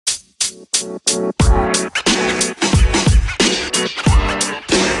All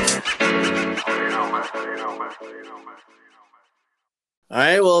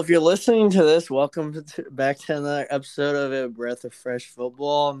right, well, if you're listening to this, welcome back to another episode of A Breath of Fresh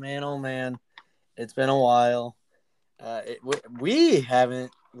Football. Man, oh man, it's been a while. We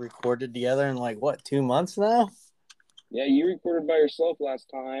haven't recorded together in 2 months now? Yeah, you recorded by yourself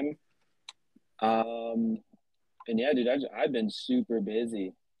last time. And yeah, dude, I've been super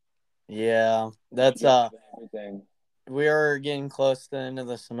busy. Yeah, that's Everything. we are getting close to the end of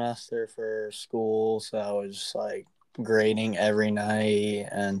the semester for school, so I was just grading every night,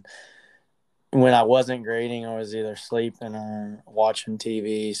 and when I wasn't grading, I was either sleeping or watching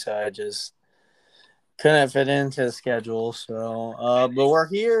TV, so I just couldn't fit into the schedule. So, but we're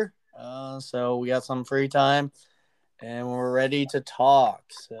here, so we got some free time, and we're ready to talk.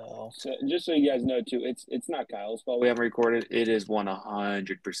 So, So just so you guys know too, it's not Kyle's fault we haven't recorded. It is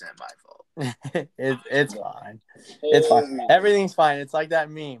 100% my fault. it's fine. It's fine. Everything's fine. It's like that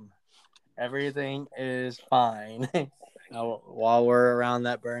meme. Everything is fine while we're around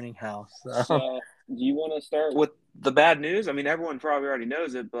that burning house. So, do you want to start with the bad news? I mean, everyone probably already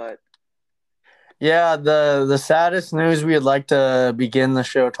knows it, but yeah, the saddest news we'd like to begin the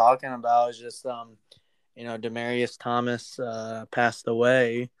show talking about is just Demaryius Thomas passed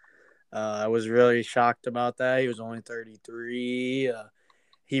away. I was really shocked about that. He was only 33.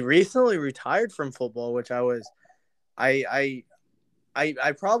 He recently retired from football, which I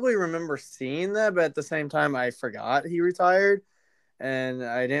probably remember seeing that, but at the same time, I forgot he retired, and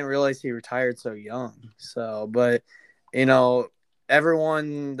I didn't realize he retired so young. So, but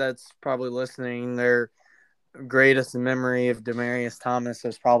everyone that's probably listening, their greatest memory of Demaryius Thomas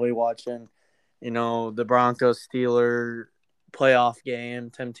is probably watching, the Broncos Steelers playoff game.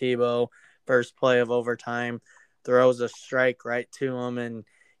 Tim Tebow, first play of overtime, throws a strike right to him, and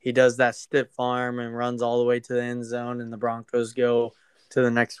he does that stiff arm and runs all the way to the end zone, and the Broncos go to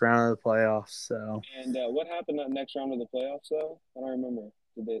the next round of the playoffs. So, and what happened that next round of the playoffs? Though I don't remember.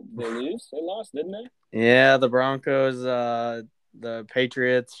 Did they lose? They lost, didn't they? Yeah, the Broncos, the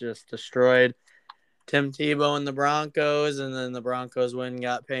Patriots just destroyed Tim Tebow and the Broncos, and then the Broncos went and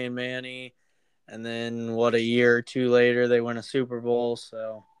got Peyton Manning, and then a year or two later they win a Super Bowl.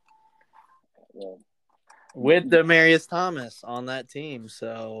 So, with Demaryius Thomas on that team,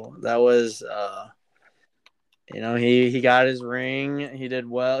 so that was, he got his ring. He did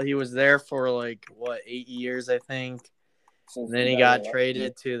well. He was there for 8 years, I think. And then he got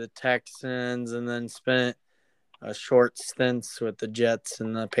traded to the Texans, and then spent a short stints with the Jets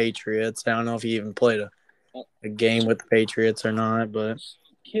and the Patriots. I don't know if he even played a game with the Patriots or not, but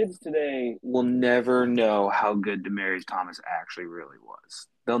kids today will never know how good Demaryius Thomas actually really was.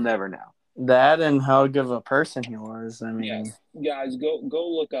 They'll never know that and how good of a person he was. I mean, yes. Guys, go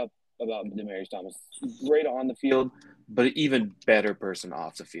look up about Demaryius Thomas. Great on the field, but an even better person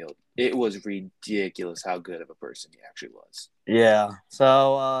off the field. It was ridiculous how good of a person he actually was. Yeah.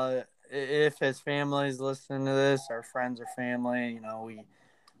 So if his family's listening to this, our friends or family, we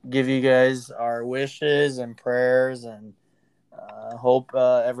give you guys our wishes and prayers, and hope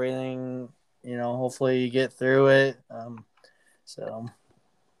everything, hopefully you get through it. So,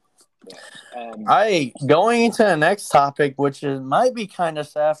 going into the next topic, which might be kind of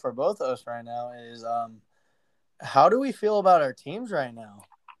sad for both of us right now, is how do we feel about our teams right now?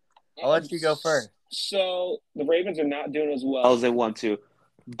 I'll let you go first. So the Ravens are not doing as well as they want to,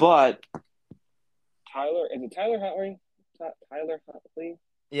 but Tyler Huntley? Tyler Huntley?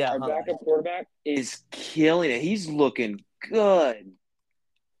 Yeah, our backup quarterback is killing it. He's looking good.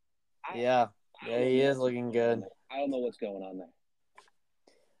 Yeah, he is looking good. I don't know what's going on there.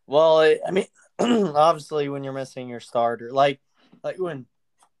 Well, I mean, obviously, when you're missing your starter, like when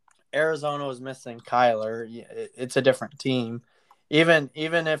Arizona was missing Kyler, it's a different team. Even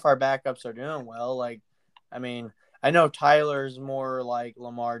if our backups are doing well, I mean, I know Tyler's more like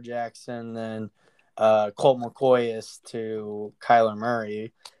Lamar Jackson than Colt McCoy is to Kyler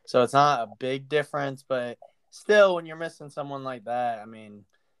Murray, so it's not a big difference. But still, when you're missing someone like that, I mean,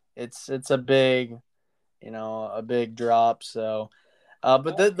 it's a big, a big drop. So,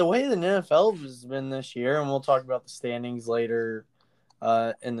 but the way the NFL has been this year, and we'll talk about the standings later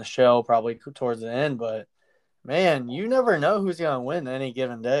in the show, probably towards the end. But man, you never know who's going to win any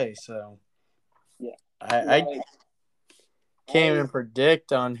given day. So, yeah, I can't even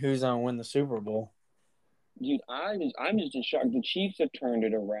predict on who's going to win the Super Bowl. Dude, I'm just in shock. The Chiefs have turned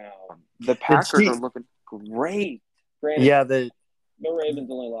it around. The Packers are looking great. Granted, yeah, the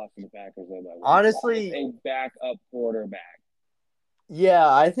Ravens only lost to the Packers. Honestly, a backup quarterback.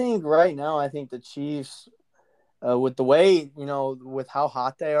 Yeah, I think right now, the Chiefs, With the way, with how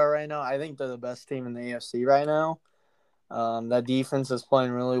hot they are right now, I think they're the best team in the AFC right now. That defense is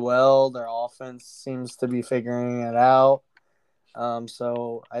playing really well. Their offense seems to be figuring it out.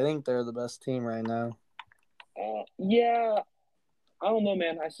 So I think they're the best team right now. Yeah, I don't know,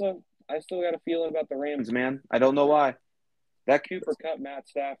 man. I still got a feeling about the Rams, man. I don't know why. That Cooper Kupp Matt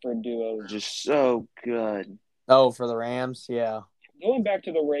Stafford duo is just so good. Oh, for the Rams, yeah. Going back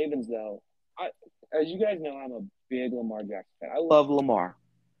to the Ravens, though, as you guys know, I'm a big Lamar Jackson fan. I love Lamar.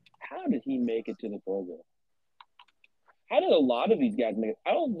 How did he make it to the Pro Bowl? How did a lot of these guys make it?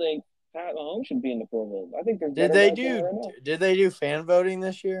 I don't think Pat Mahomes should be in the Pro Bowl. I think there's Did better they guys than do? right now. Did they do fan voting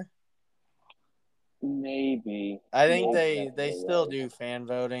this year? Maybe. I think Maybe they that's still what it do fan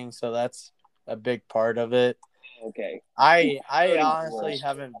voting, so that's a big part of it. was. Okay. I Voting's honestly worse.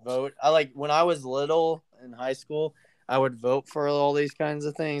 haven't voted. I like when I was little in high school, I would vote for all these kinds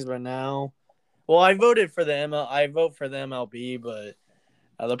of things, but now, well, I voted for the ML. I vote for the MLB, but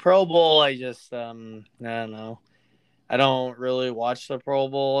the Pro Bowl, I just I don't know. I don't really watch the Pro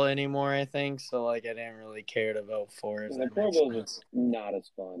Bowl anymore. I think so. Like, I didn't really care to vote for it. If The that Pro makes Bowls sense. are not as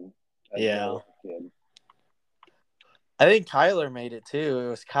fun as they Yeah. were as a kid. I think Kyler made it too. It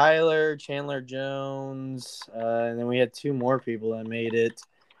was Kyler, Chandler Jones, and then we had two more people that made it.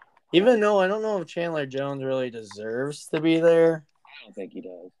 Even though I don't know if Chandler Jones really deserves to be there. I don't think he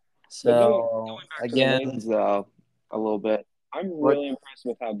does. But going So back to the again, Ravens, though, a little bit, I'm what? really impressed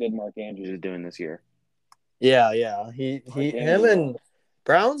with how good Mark Andrews is doing this year. Yeah. Mark Him Andrews, and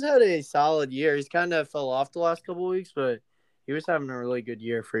Browns had a solid year. He's kind of fell off the last couple of weeks, but he was having a really good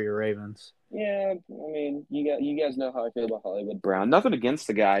year for your Ravens. yeah, I mean, you guys know how I feel about Hollywood Brown. Nothing against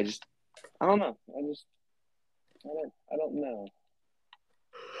the guy, just I don't know. I don't know.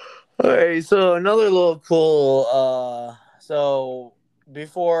 All right, so another little cool. So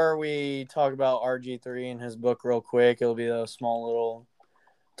before we talk about RG3 and his book real quick, it'll be a small little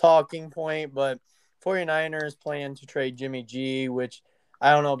talking point. But 49ers plan to trade Jimmy G, which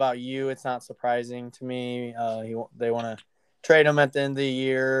I don't know about you. It's not surprising to me. They want to trade him at the end of the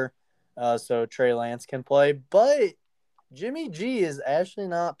year so Trey Lance can play. But Jimmy G is actually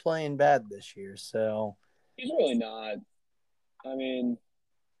not playing bad this year. So He's really not. I mean,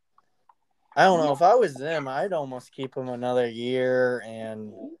 I don't know. If I was them, I'd almost keep him another year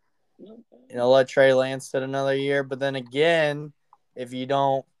and let Trey Lance sit another year. But then again, if you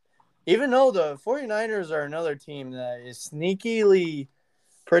don't, even though the 49ers are another team that is sneakily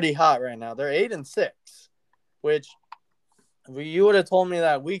pretty hot right now, they're 8-6, which if you would have told me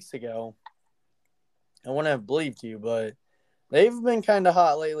that weeks ago, I wouldn't have believed you. But they've been kind of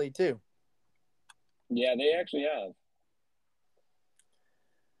hot lately too. yeah, they actually have.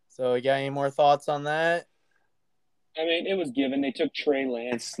 So, you got any more thoughts on that? I mean, it was given. They took Trey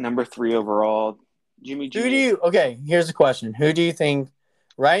Lance, number 3 overall. Jimmy G. Okay, here's a question. Who do you think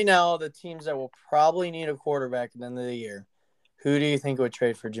right now the teams that will probably need a quarterback at the end of the year, who do you think would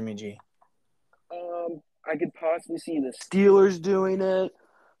trade for Jimmy G? I could possibly see the Steelers doing it.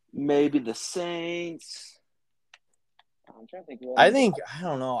 Maybe the Saints. I'm trying to think. I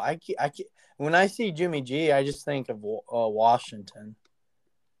don't know. When I see Jimmy G, I just think of Washington.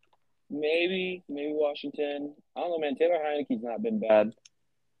 Maybe Washington. I don't know, man. Taylor Heineke's not been bad.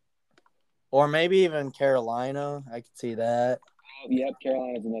 Or maybe even Carolina. I could see that. Oh, yep,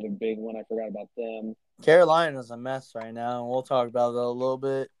 Carolina's another big one. I forgot about them. Carolina's a mess right now, and we'll talk about that a little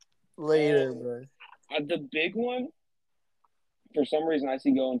bit later. But the big one, for some reason, I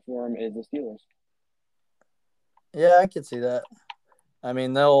see going for him is the Steelers. yeah, I could see that. I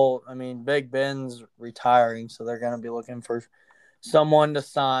mean, Big Ben's retiring, so they're going to be looking for someone to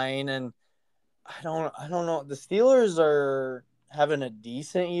sign. And I don't know. The Steelers are having a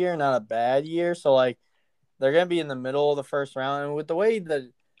decent year, not a bad year. So, like, they're going to be in the middle of the first round. And with the way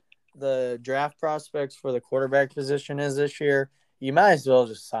the draft prospects for the quarterback position is this year, you might as well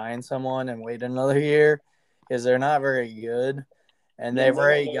just sign someone and wait another year because they're not very good. And they've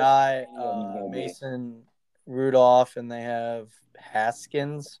already got Mason Rudolph, and they have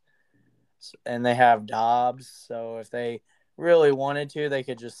Haskins, and they have Dobbs. So if they really wanted to, they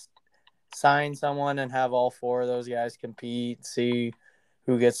could just sign someone and have all four of those guys compete, see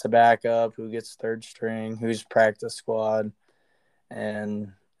who gets the backup, who gets third string, who's practice squad,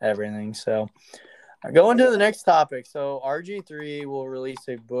 and everything. So going to the next topic. So RG3 will release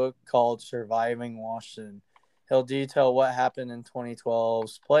a book called Surviving Washington. He'll detail what happened in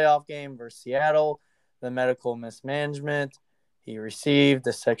 2012's playoff game versus Seattle, the medical mismanagement he received,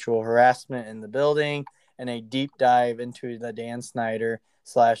 the sexual harassment in the building, and a deep dive into the Dan Snyder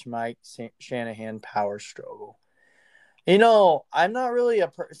 / Mike Shanahan power struggle. I'm not really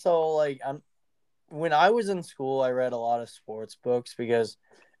when I was in school, I read a lot of sports books because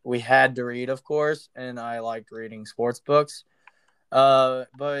we had to read, of course, and I liked reading sports books. But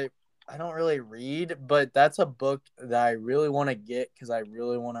I don't really read, but that's a book that I really want to get because I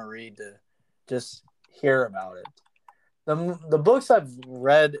really want to read to just hear about it. The books I've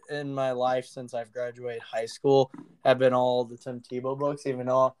read in my life since I've graduated high school have been all the Tim Tebow books, even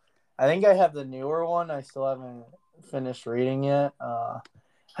though I think I have the newer one. I still haven't finished reading it. I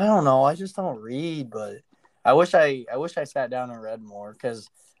don't know. I just don't read, but I wish I sat down and read more because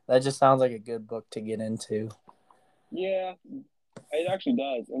that just sounds like a good book to get into. Yeah, it actually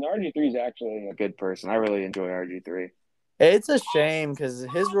does. And RG3 is actually a good person. I really enjoy RG3. It's a shame because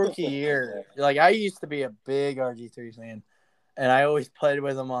his rookie Football year, player. like I used to be a big RG3 fan, and I always played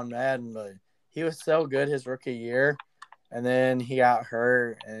with him on Madden, but he was so good his rookie year, and then he got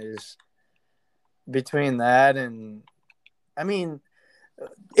hurt, and it's between that and I mean,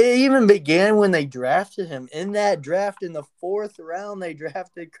 it even began when they drafted him. In that draft, in the fourth round, they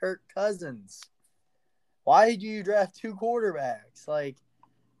drafted Kirk Cousins. Why did you draft two quarterbacks? Like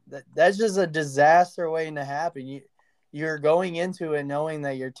that's just a disaster waiting to happen. You're going into it knowing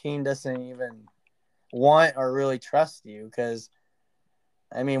that your team doesn't even want or really trust you because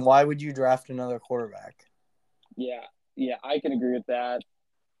I mean, why would you draft another quarterback? Yeah, yeah, I can agree with that.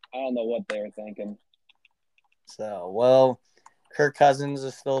 I don't know what they were thinking. So, well, Kirk Cousins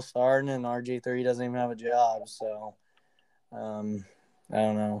is still starting, and RG3 doesn't even have a job. So, um, I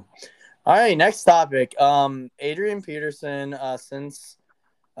don't know. All right, next topic. Adrian Peterson. Since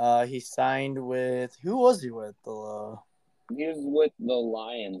he signed with who was he with? The He was with the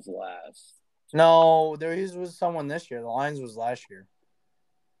Lions last. no, there he was someone this year. The Lions was last year.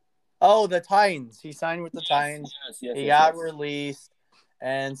 Oh, the Titans. He signed with the Titans. He got Yes. released,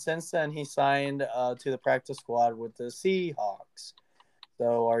 and since then he signed to the practice squad with the Seahawks.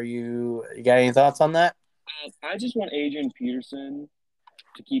 So, you got any thoughts on that? I just want Adrian Peterson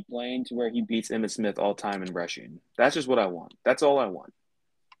to keep playing to where he beats Emmitt Smith all time in rushing. That's just what I want. That's all I want.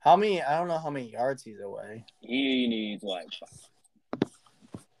 How many? I don't know how many yards he's away. He needs like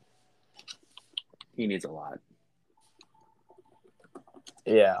he needs a lot.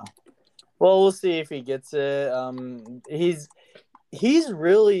 Yeah. Well, we'll see if he gets it. He's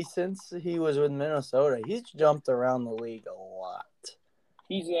really since he was with Minnesota, he's jumped around the league a lot.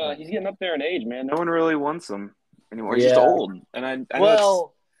 He's getting up there in age, man. No one really wants him anymore. He's just Yeah. old, and I know it's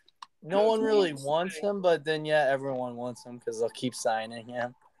Well, no one really wants him, but then yeah, everyone wants him because they'll keep signing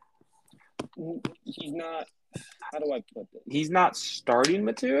him. he's not. How do I put this? He's not starting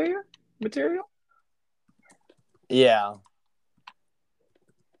material. Yeah.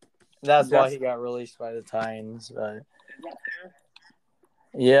 That's why he got released by the Titans. But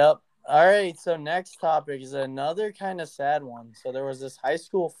yep. All right. So next topic is another kind of sad one. So there was this high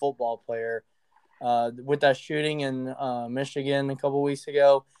school football player with that shooting in Michigan a couple weeks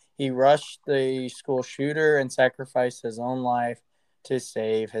ago. He rushed the school shooter and sacrificed his own life to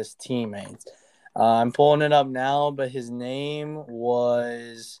save his teammates. I'm pulling it up now, but his name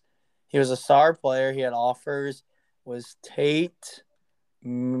was he was a star player. He had offers. Was Tate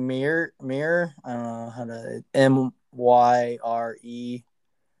Myre? I don't know how to Myre.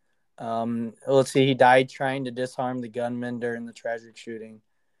 Let's see. He died trying to disarm the gunman during the tragic shooting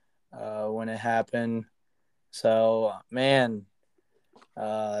when it happened. So, man,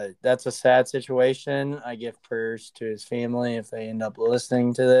 that's a sad situation. I give prayers to his family if they end up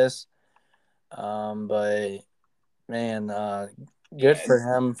listening to this. But man, good for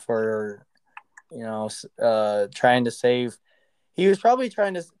him for trying to save. He was probably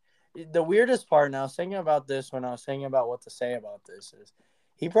trying to. The weirdest part, and I was thinking about this when I was thinking about what to say about this, is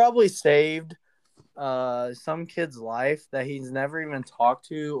he probably saved some kid's life that he's never even talked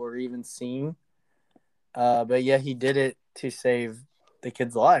to or even seen. But yeah, he did it to save the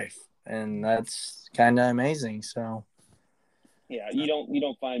kid's life, and that's kind of amazing. So yeah, you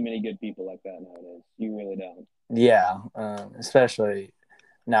don't find many good people like that nowadays. You really don't. yeah, especially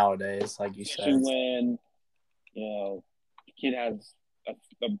nowadays, like you Especially said. when the kid has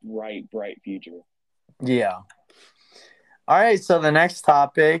a bright future. Yeah. All right. So the next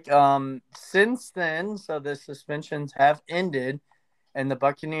topic. Since then, so the suspensions have ended, and the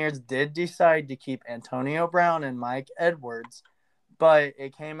Buccaneers did decide to keep Antonio Brown and Mike Edwards, but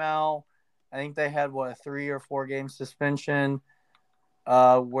it came out. I think they had a 3 or 4 game suspension,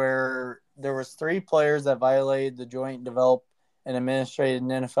 where there was 3 players that violated the joint developed and administrated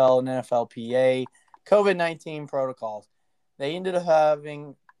NFL and NFLPA COVID-19 protocols. They ended up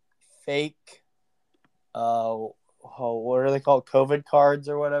having fake, what are they called? COVID cards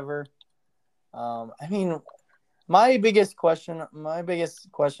or whatever. I mean, My biggest question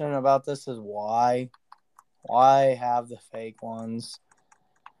about this is why? Why have the fake ones?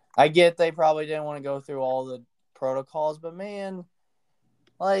 I get they probably didn't want to go through all the protocols, but man,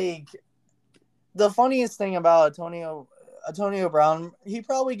 like the funniest thing about Antonio Brown, he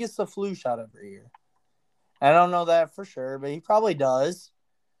probably gets the flu shot every year. I don't know that for sure, but he probably does.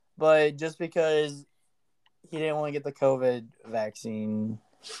 But just because he didn't want to get the COVID vaccine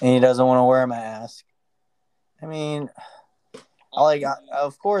and he doesn't want to wear a mask, I mean,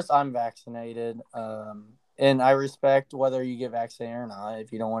 of course I'm vaccinated, and I respect whether you get vaccinated or not.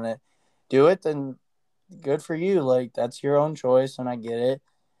 If you don't want to do it, then good for you. Like that's your own choice, and I get it.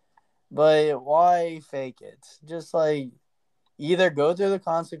 But why fake it? Just like either go through the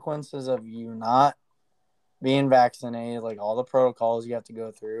consequences of you not being vaccinated, like all the protocols you have to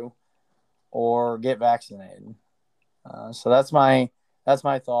go through, or get vaccinated. So that's my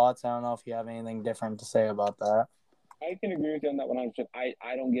thoughts. I don't know if you have anything different to say about that. I can agree with you on that 100%.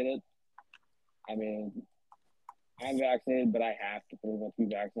 I don't get it. I mean, I'm vaccinated, but I have to pretty much be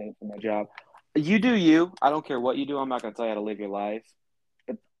vaccinated for my job. You do you. I don't care what you do. I'm not going to tell you how to live your life.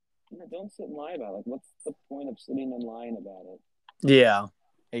 But don't sit and lie about it. Like, what's the point of sitting and lying about it? Yeah,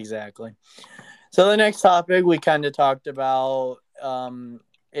 exactly. So the next topic we kind of talked about,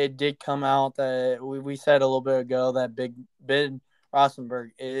 it did come out that we said a little bit ago that Big Ben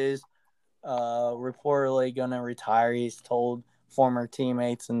Roethlisberger is reportedly going to retire. He's told former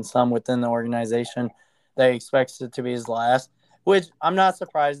teammates and some within the organization that he expects it to be his last, which I'm not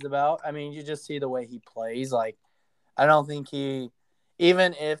surprised about. I mean, you just see the way he plays. Like, I don't think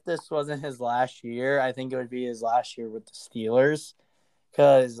even if this wasn't his last year, I think it would be his last year with the Steelers.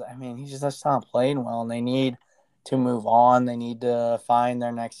 Because, I mean, he's just not playing well, and they need to move on. They need to find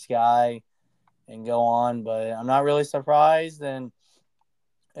their next guy and go on. But I'm not really surprised. And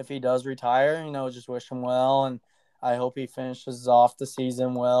if he does retire, just wish him well. And I hope he finishes off the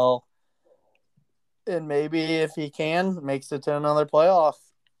season well. And maybe if he can, makes it to another playoff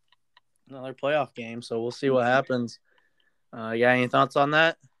game. So we'll see what happens. You got any thoughts on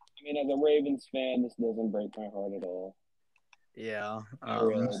that? I mean, as a Ravens fan, this doesn't break my heart at all. Yeah. It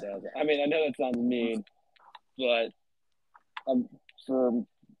really doesn't. I mean, I know that sounds mean, but for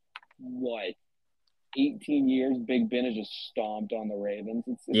what 18 years, Big Ben has just stomped on the Ravens.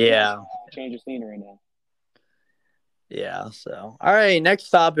 It's yeah. nice to change of scenery now. Yeah, so all right, next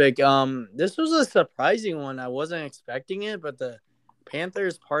topic. This was a surprising one. I wasn't expecting it, but the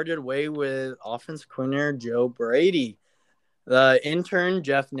Panthers parted way with offensive coordinator Joe Brady. The intern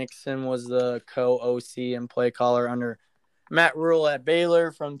Jeff Nixon was the co-OC and play caller under Matt Rule at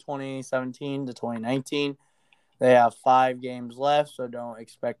Baylor from 2017 to 2019. They have 5 games left, so don't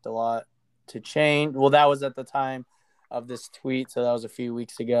expect a lot to change. Well, that was at the time of this tweet, so that was a few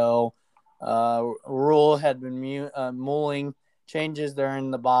weeks ago. Rule had been mulling changes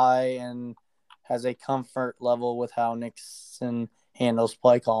during the bye and has a comfort level with how Nixon handles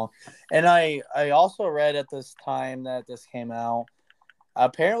play call. And I also read at this time that this came out,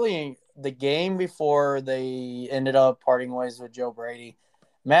 apparently the game before they ended up parting ways with Joe Brady,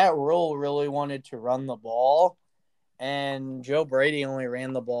 Matt Rule really wanted to run the ball, and Joe Brady only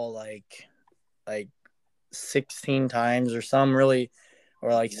ran the ball like 16 times or some really,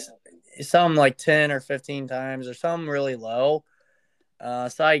 or like some like 10 or 15 times or some really low.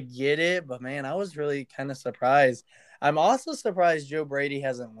 So I get it, but man, I was really kind of surprised. I'm also surprised Joe Brady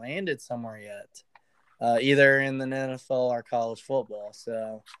hasn't landed somewhere yet, either in the NFL or college football.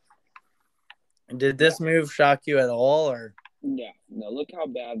 So did this move shock you at all, or? Yeah, no, look how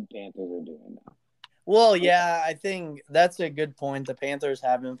bad the Panthers are doing now. Well, yeah, I think that's a good point. The Panthers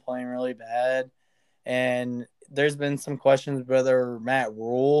have been playing really bad, and there's been some questions whether Matt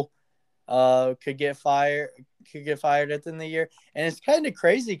Rule could get fired at the end of the year. And it's kind of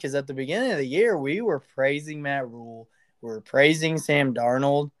crazy because at the beginning of the year we were praising Matt Rule, we were praising Sam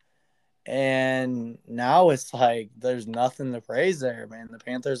Darnold, and now it's like there's nothing to praise there, man. The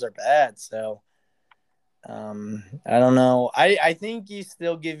Panthers are bad, so I don't know. I think you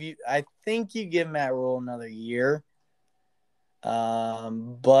give Matt Rule another year.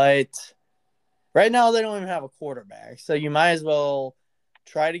 But right now they don't even have a quarterback. So you might as well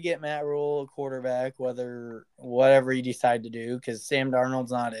try to get Matt Rule a quarterback, whatever you decide to do, because Sam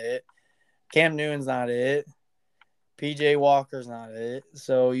Darnold's not it. Cam Newton's not it. PJ Walker's not it.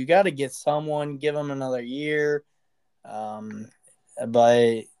 So you got to get someone, give them another year.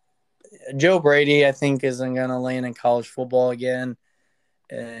 But Joe Brady, I think, isn't going to land in college football again.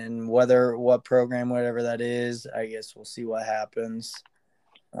 And what program, whatever that is, I guess we'll see what happens.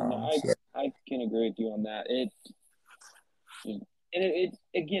 I can agree with you on that. It's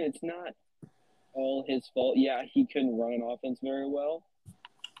again, it's not all his fault. Yeah, he couldn't run an offense very well,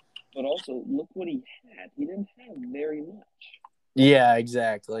 but also look what he had. He didn't have very much. Yeah,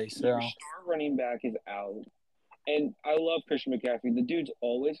 exactly. Your So star running back is out, and I love Christian McCaffrey. The dude's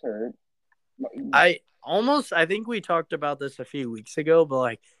always hurt. I think we talked about this a few weeks ago, but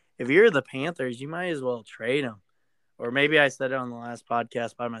like if you're the Panthers, you might as well trade him. Or maybe I said it on the last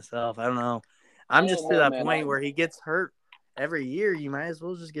podcast by myself. I don't know. I I'm just don't to know, that man. point where he gets hurt every year. You might as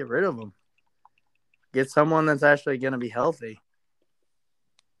well just get rid of him. Get someone that's actually going to be healthy.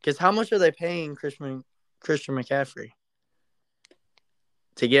 Because how much are they paying Christian McCaffrey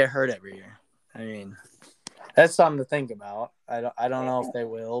to get hurt every year? I mean, that's something to think about. I don't know if they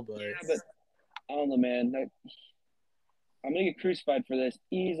will, but Yeah, but I don't know, man. I'm gonna get crucified for this.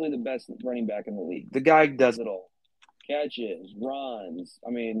 Easily the best running back in the league. The guy does it all. Catches, runs. I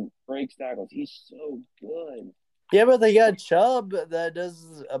mean, breaks tackles. He's so good. yeah, but they got Chubb that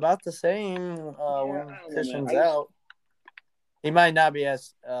does about the same Yeah, when I don't know, man. Christian's out. He might not be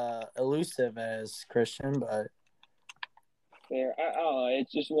as elusive as Christian, but fair. I don't know.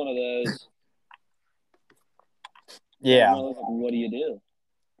 It's just one of those. yeah, One of those, like, what do you do?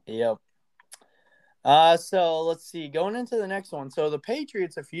 yep. So let's see. Going into the next one. So the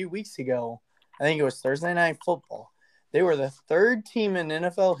Patriots a few weeks ago, I think it was Thursday Night Football. They were the third team in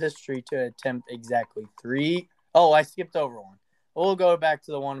NFL history to attempt exactly three. Oh, I skipped over one. We'll go back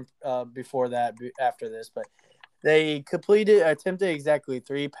to the one before that after this, but they attempted exactly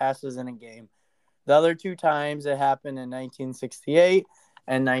three passes in a game. The other two times it happened in 1968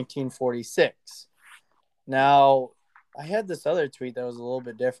 and 1946. Now, I had this other tweet that was a little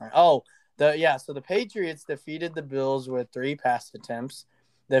bit different. So the Patriots defeated the Bills with three pass attempts,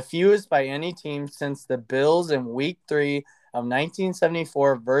 the fewest by any team since the Bills in Week 3 of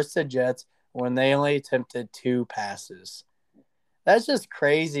 1974 versus the Jets when they only attempted two passes. That's just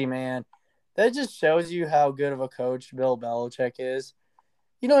crazy, man. That just shows you how good of a coach Bill Belichick is.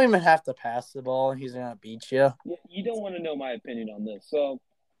 You don't even have to pass the ball, and he's gonna beat you. You don't want to know my opinion on this. So,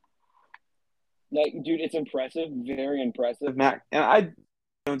 like, dude, it's impressive. Very impressive. Mac and I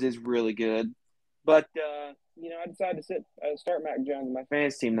Jones is really good, but I decided to start Mac Jones in my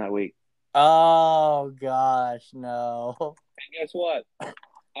fantasy team that week. Oh gosh, no. And guess what?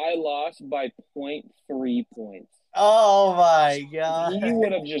 I lost by 0.3 points. Oh my If he god.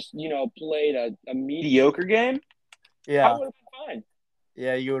 would have just, played a mediocre game, I Yeah. would have been fine.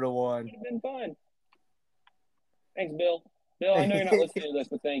 Yeah, you would have won. Would have been fine. Thanks, Bill. Bill, I know you're not listening to this,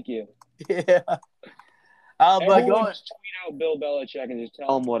 but thank you. Yeah. Everyone just tweet out Bill Belichick and just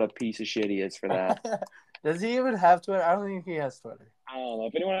tell him what a piece of shit he is for that. Does he even have Twitter? I don't think he has Twitter. I don't know.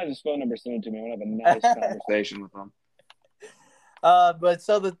 If anyone has his phone number, send it to me. I want to have a nice conversation with him. Let's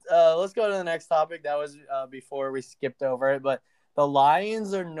go to the next topic. That was before we skipped over it, but the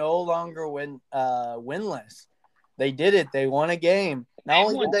Lions are no longer winless. They did it. They won a game. Not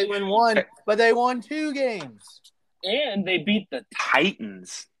only did they win one, but they won two games. And they beat the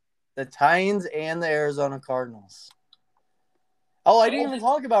Titans. The Titans and the Arizona Cardinals. Oh, I didn't even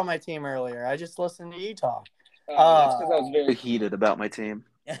talk about my team earlier. I just listened to you talk. That's because I was very heated about my team.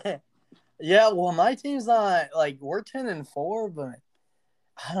 Yeah, well, my team's not like we're 10-4, but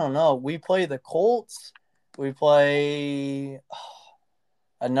I don't know. We play the Colts. We play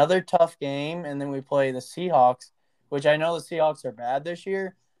another tough game, and then we play the Seahawks, which I know the Seahawks are bad this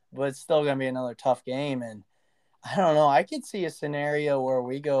year, but it's still going to be another tough game. And I don't know. I could see a scenario where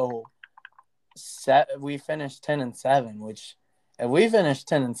we finish 10-7, which if we finish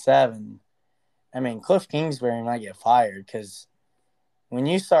 10-7, I mean, Cliff Kingsbury might get fired because when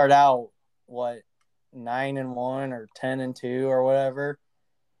you start out 9-1 or 10-2 or whatever,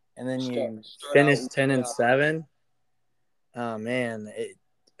 and then you finish 10-7. Oh man,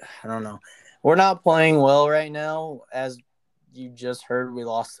 I don't know. We're not playing well right now, as you just heard. We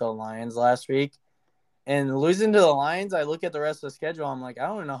lost to the Lions last week, and losing to the Lions, I look at the rest of the schedule. I'm like, I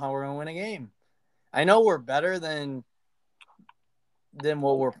don't know how we're gonna win a game. I know we're better than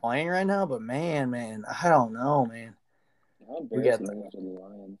what we're playing right now, but man, I don't know, man. We got the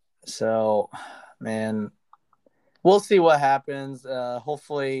Lions. So, man, we'll see what happens.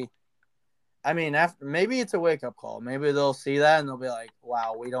 Hopefully, I mean, maybe it's a wake up call. Maybe they'll see that and they'll be like,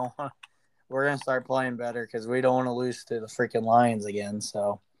 "Wow, we're gonna start playing better because we don't want to lose to the freaking Lions again."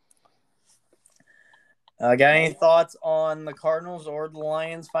 So, got any thoughts on the Cardinals or the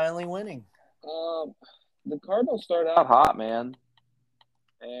Lions finally winning? The Cardinals started out hot, man,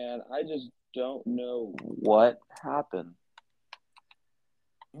 and I just don't know what happened.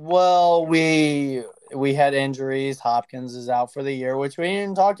 Well, we had injuries. Hopkins is out for the year, which we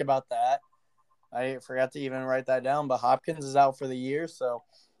didn't talk about that. I forgot to even write that down, but Hopkins is out for the year, so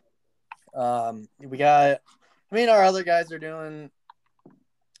We got. I mean, our other guys are doing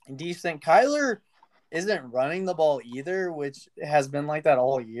decent. Kyler isn't running the ball either, which has been like that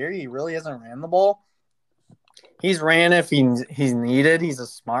all year. He really hasn't ran the ball. He's ran if he's needed. He's a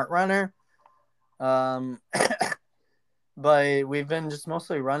smart runner. Um, but we've been just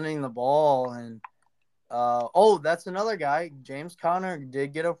mostly running the ball. And that's another guy. James Conner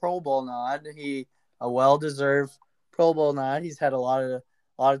did get a Pro Bowl nod. He a well deserved Pro Bowl nod. He's had a lot of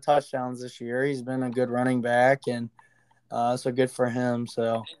touchdowns this year. He's been a good running back, and so good for him. So It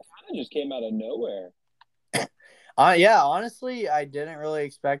kind of just came out of nowhere. yeah, honestly, I didn't really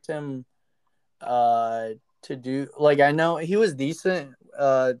expect him to do like I know he was decent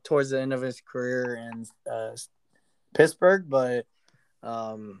towards the end of his career in Pittsburgh, but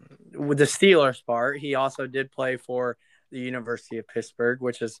with the Steelers part, he also did play for the University of Pittsburgh,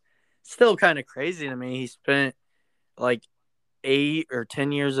 which is still kind of crazy to me. He spent like 8 or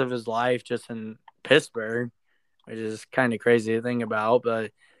 10 years of his life just in Pittsburgh, which is kind of crazy to think about.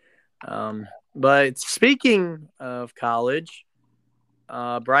 But speaking of college,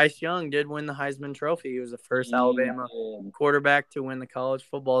 Bryce Young did win the Heisman Trophy. He was the first Alabama quarterback to win the college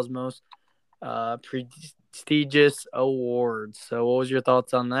football's most prestigious awards. So, what was your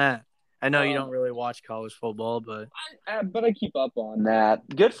thoughts on that? I know you don't really watch college football, but I keep up on that.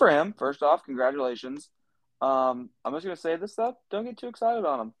 Good for him. First off, congratulations. I'm just gonna say this stuff. Don't get too excited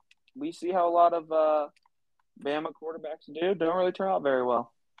on him. We see how a lot of Bama quarterbacks do. Don't really turn out very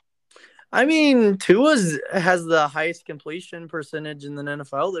well. I mean, Tua has the highest completion percentage in the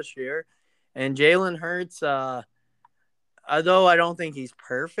NFL this year, and Jalen Hurts. Although I don't think he's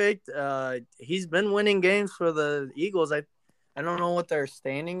perfect, he's been winning games for the Eagles. I don't know what their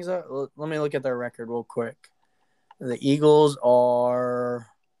standings are. Let me look at their record real quick. The Eagles are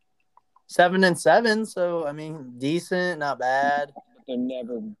 7-7, so I mean, decent, not bad. But they're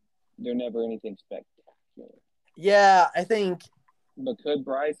never anything spectacular. Yeah, I think. But could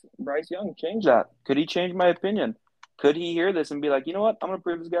Bryce Young change that? Could he change my opinion? Could he hear this and be like, you know what, I'm gonna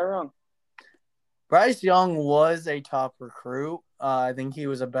prove this guy wrong? Bryce Young was a top recruit. I think he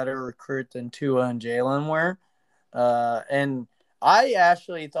was a better recruit than Tua and Jalen were. And I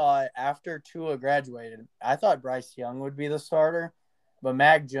actually thought after Tua graduated, I thought Bryce Young would be the starter, but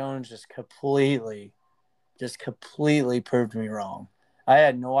Mac Jones just completely proved me wrong. I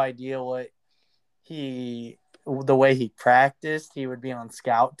had no idea the way he practiced. He would be on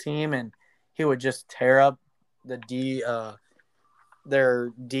scout team and he would just tear up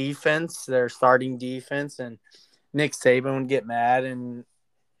their defense, their starting defense, and Nick Saban would get mad and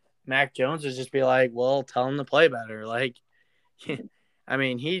Mac Jones would just be like, well, tell him to play better. Like, I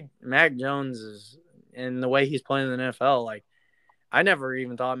mean, Mac Jones is, in the way he's playing in the NFL, like, I never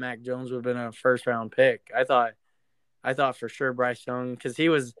even thought Mac Jones would have been a first round pick. I thought for sure Bryce Young, because he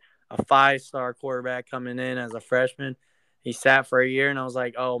was a 5-star quarterback coming in as a freshman. He sat for a year, and I was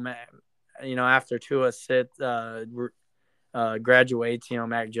like, oh, man, after Tua graduates,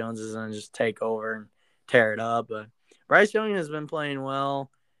 Mac Jones is going to just take over and tear it up. But Bryce Young has been playing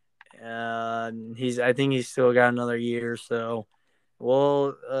well. I think he's still got another year, so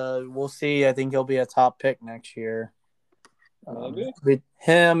we'll see. I think he'll be a top pick next year. With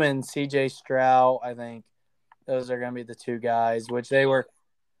him and C.J. Stroud, I think those are going to be the two guys, which they were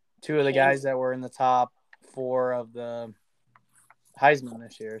two of the guys that were in the top 4 of the Heisman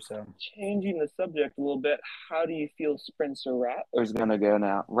this year. So changing the subject a little bit, how do you feel Spencer Rattler is going to go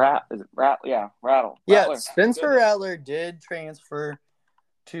now? Yeah, Rattler. Yeah, Spencer Rattler did transfer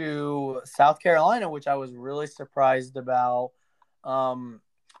to South Carolina, which I was really surprised about.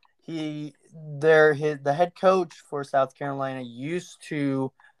 The head coach for South Carolina used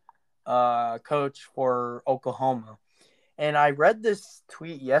to coach for Oklahoma, and I read this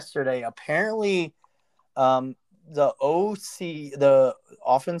tweet yesterday. Apparently, the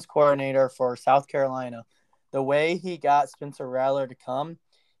offense coordinator for South Carolina, the way he got Spencer Rattler to come,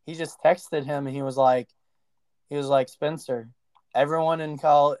 he just texted him and he was like, Spencer, everyone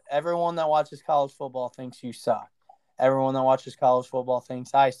that watches college football thinks you suck. Everyone that watches college football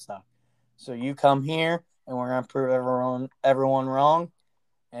thinks I suck. So you come here and we're gonna prove everyone wrong.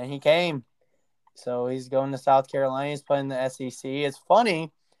 And he came. So he's going to South Carolina. He's playing the SEC. It's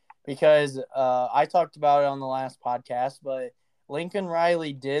funny because I talked about it on the last podcast, but Lincoln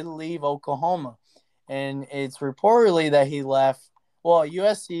Riley did leave Oklahoma. And it's reportedly that he left. Well,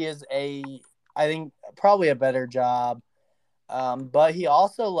 USC is I think, probably a better job. But he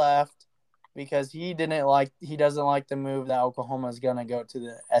also left because he doesn't like the move that Oklahoma is going to go to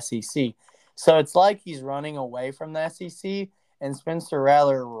the SEC. So it's like he's running away from the SEC, and Spencer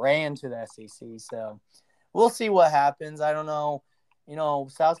Rattler ran to the SEC. So we'll see what happens. I don't know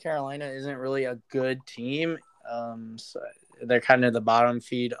South Carolina isn't really a good team. So they're kind of the bottom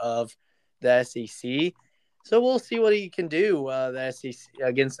feed of the SEC. So we'll see what he can do the SEC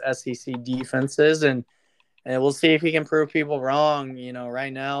against SEC defenses, and we'll see if he can prove people wrong.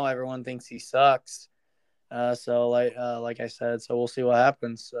 Right now everyone thinks he sucks. So like I said, so we'll see what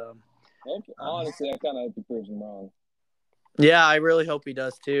happens. So, Honestly, I kind of hope he proves him wrong. yeah, I really hope he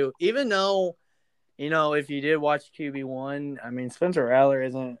does too. Even though if you did watch QB1, I mean Spencer Rattler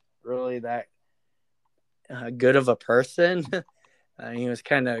isn't really that good of a person. He was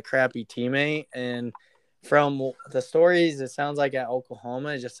kind of a crappy teammate, and from the stories, it sounds like at Oklahoma,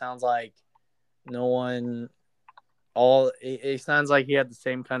 it just sounds like no one. It sounds like he had the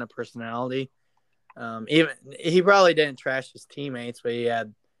same kind of personality. Even he probably didn't trash his teammates, but he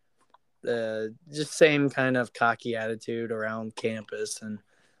had the just same kind of cocky attitude around campus and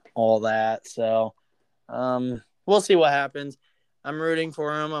all that. So we'll see what happens. I'm rooting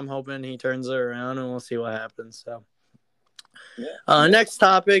for him. I'm hoping he turns it around, and we'll see what happens. So, next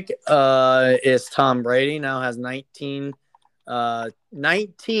topic is Tom Brady. Now has 19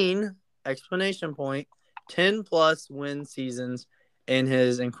 explanation point, 10 plus win seasons in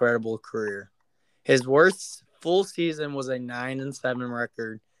his incredible career. His worst full season was a 9-7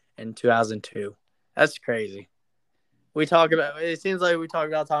 record in 2002. That's crazy. We talk about it. Seems like we talk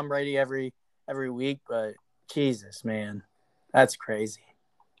about Tom Brady every week, but Jesus, man, that's crazy.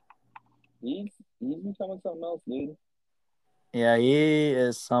 He's becoming something else, dude. Yeah, he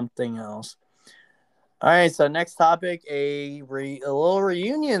is something else. All right, so next topic, a little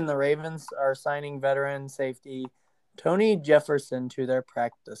reunion. The Ravens are signing veteran safety Tony Jefferson to their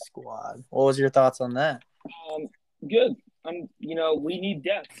practice squad. What was your thoughts on that? Good. We need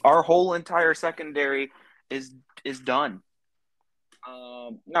depth. Our whole entire secondary is done.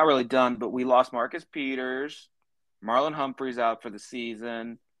 Not really done, but we lost Marcus Peters, Marlon Humphrey's out for the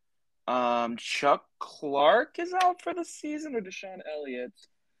season. Chuck Clark is out for the season, or Deshaun Elliott.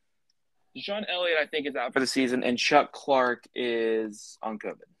 Deshaun Elliott, I think, is out for the season, and Chuck Clark is on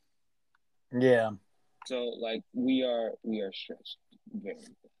COVID. Yeah. So, we are stretched.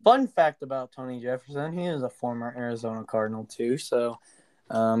 Fun fact about Tony Jefferson: he is a former Arizona Cardinal too. So,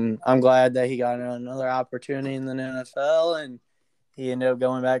 I'm glad that he got another opportunity in the NFL, and he ended up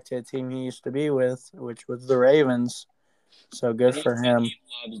going back to a team he used to be with, which was the Ravens. So good for him. He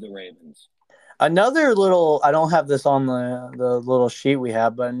loves the Ravens. Another little, I don't have this on the little sheet we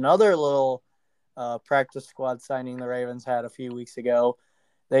have, but another little practice squad signing the Ravens had a few weeks ago.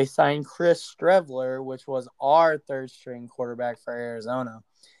 They signed Chris Streveler, which was our third string quarterback for Arizona.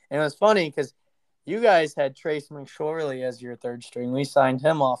 And it was funny because you guys had Trace McSorley as your third string. We signed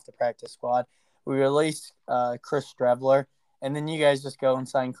him off the practice squad. We released Chris Streveler, and then you guys just go and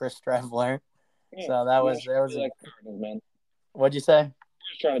sign Chris Streveler. Yeah, so that was like Cardinals, man. What'd you say? We're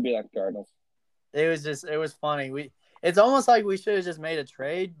just trying to be like Cardinals. It was funny. It's almost like we should have just made a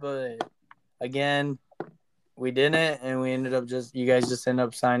trade, but again, we didn't, and we ended up you guys just ended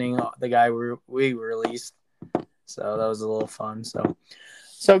up signing the guy we released. So that was a little fun.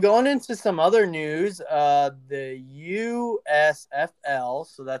 So going into some other news, the USFL,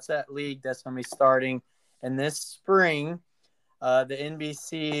 so that's that league that's going to be starting in this spring. The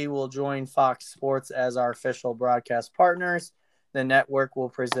NBC will join Fox Sports as our official broadcast partners. The network will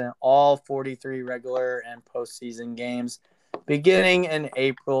present all 43 regular and postseason games beginning in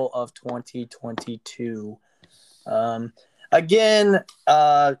April of 2022. Again,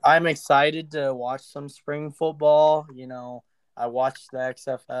 I'm excited to watch some spring football. I watched the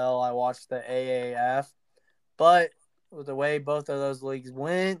XFL, I watched the AAF, but with the way both of those leagues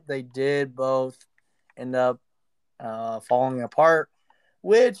went, they did both end up falling apart,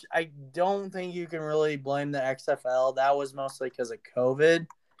 which I don't think you can really blame the XFL. That was mostly because of COVID.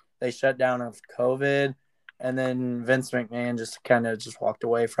 They shut down of COVID, and then Vince McMahon just kind of just walked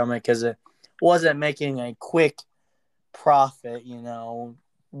away from it because it wasn't making a quick profit,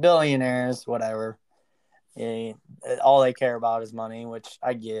 billionaires, whatever. All they care about is money, which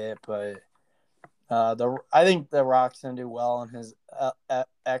I get, but I think The Rock's gonna do well in his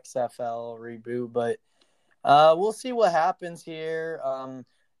XFL reboot, but we'll see what happens here.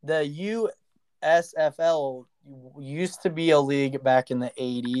 The USFL used to be a league back in the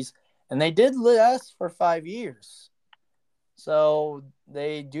 80s, and they did last for 5 years. So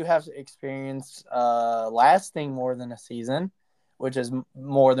they do have experience lasting more than a season, which is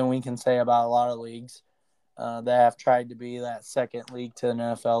more than we can say about a lot of leagues that have tried to be that second league to the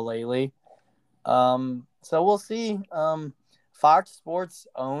NFL lately. So we'll see. Fox Sports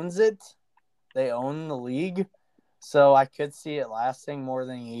owns it. They own the league. So I could see it lasting more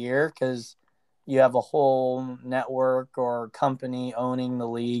than a year because you have a whole network or company owning the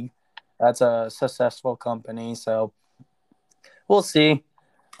league. That's a successful company. So we'll see.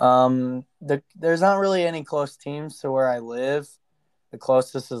 There's not really any close teams to where I live. The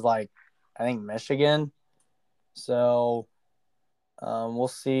closest is like, I think, Michigan. So we'll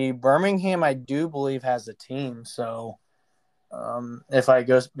see. Birmingham, I do believe, has a team. So if I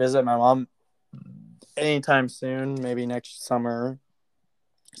go visit my mom anytime soon, maybe next summer,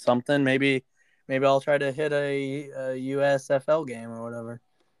 something, maybe I'll try to hit a USFL game or whatever.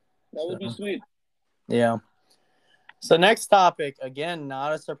 That would So, be sweet. yeah. So next topic, again,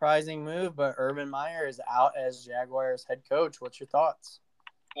 not a surprising move, but Urban Meyer is out as Jaguars head coach. What's your thoughts?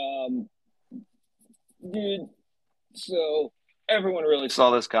 Um, Dude, so everyone really saw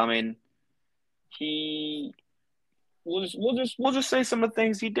this coming. He, we'll just say some of the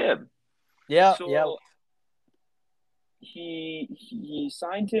things he did. Yeah, yeah, So he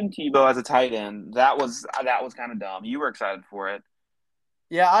signed Tim Tebow as a tight end. That was kind of dumb. You were excited for it.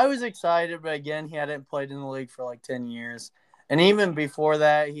 yeah. I was excited, but again, he hadn't played in the league for like 10 years, and even before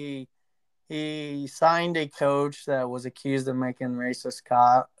that, he signed a coach that was accused of making racist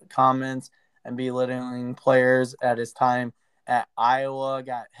comments and belittling players at his time at Iowa.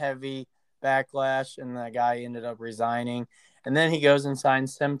 Got heavy backlash, and that guy ended up resigning. And then he goes and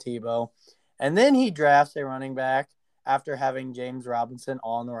signs Tim Tebow, and then he drafts a running back after having James Robinson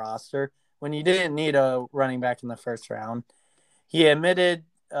on the roster when you didn't need a running back in the first round. He admitted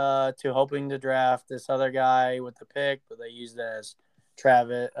to hoping to draft this other guy with the pick, but they used it as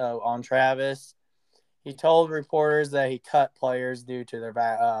Travis. He told reporters that he cut players due to their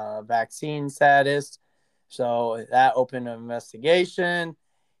vaccine status, so that opened an investigation.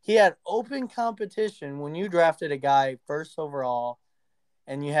 He had open competition when you drafted a guy first overall,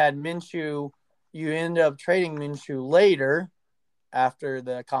 and you had Minshew. You ended up trading Minshew later after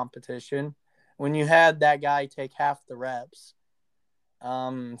the competition when you had that guy take half the reps.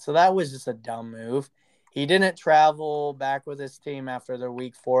 So that was just a dumb move. He didn't travel back with his team after their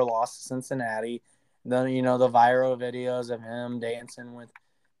week 4 loss to Cincinnati. The viral videos of him dancing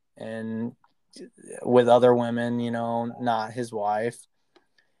and with other women, not his wife.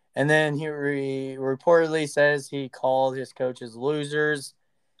 And then he reportedly says he called his coaches losers,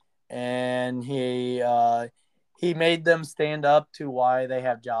 and he made them stand up to why they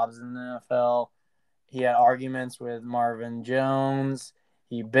have jobs in the NFL. He had arguments with Marvin Jones.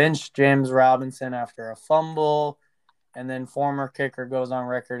 He benched James Robinson after a fumble. And then former kicker goes on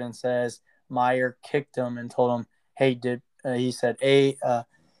record and says Meyer kicked him and told him, "Hey, he said, hey,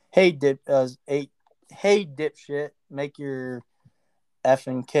 dipshit, make your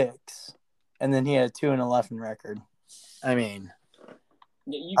effing kicks." And then he had a 2-11 record. I mean,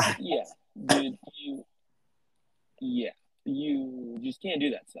 Yeah, dude, you just can't do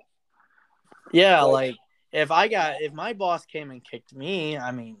that stuff. yeah, like if my boss came and kicked me,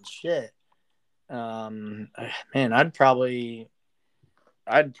 I mean, shit. Man, I'd probably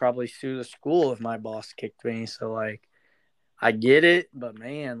sue the school if my boss kicked me. So like, I get it, but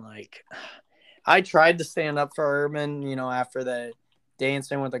man, like, I tried to stand up for Urban, after that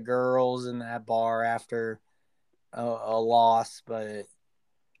dancing with the girls in that bar after a loss, but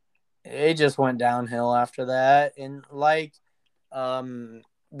it just went downhill after that. And like,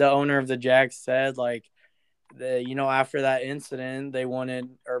 the owner of the Jags said, like, after that incident, they wanted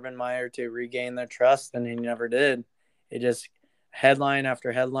Urban Meyer to regain their trust, and he never did. It just headline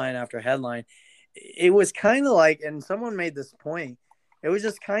after headline after headline. It was kind of like, and someone made this point. It was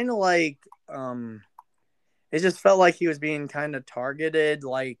just kind of like, it just felt like he was being kind of targeted,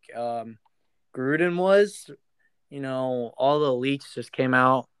 like Gruden was. All the leaks just came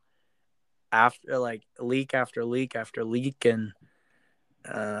out after, like, leak after leak after leak, and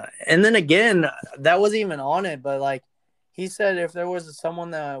then again, that wasn't even on it, but like he said, if there was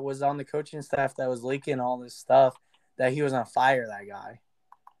someone that was on the coaching staff that was leaking all this stuff, that he was gonna fire that guy.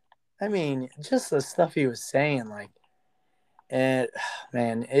 I mean, just the stuff he was saying, like, and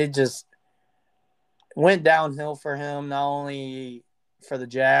man, it just went downhill for him. Not only for the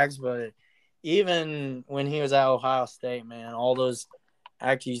Jags, but even when he was at Ohio State, man, all those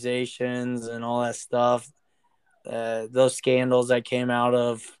accusations and all that stuff, those scandals that came out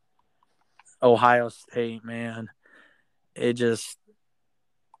of Ohio State, man. It just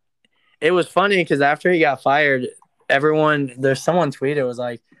it was funny because after he got fired, someone tweeted, it was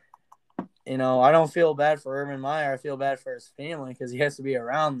like, I don't feel bad for Urban Meyer. I feel bad for his family because he has to be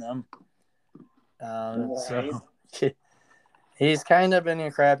around them. Right. So he's kind of been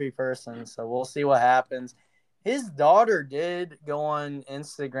a crappy person. So we'll see what happens. His daughter did go on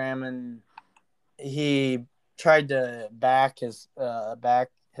Instagram and he tried to back his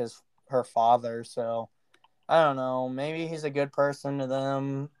her father. So I don't know. Maybe he's a good person to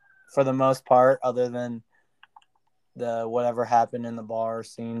them for the most part, other than the whatever happened in the bar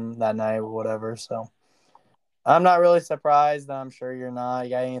scene that night or whatever. So I'm not really surprised. I'm sure you're not. You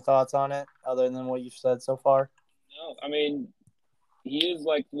got any thoughts on it other than what you've said so far? No, I mean, he is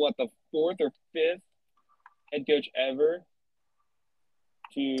like what, the fourth or fifth head coach ever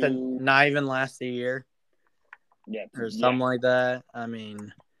To to not even last a year or yeah. something like that. I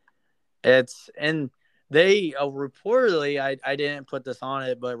mean, it's and they reportedly, I didn't put this on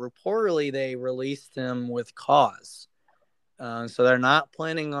it, but reportedly they released him with cause. So they're not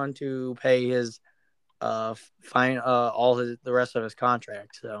planning on to pay his fine all his the rest of his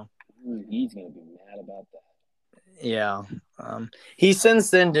contract. So Ooh, he's gonna be mad about that. yeah, he since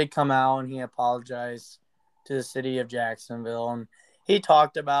then did come out and he apologized to the city of Jacksonville, and he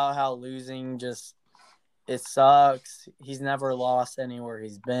talked about how losing just it sucks. He's never lost anywhere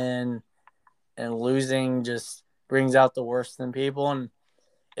he's been, and losing just brings out the worst in people. And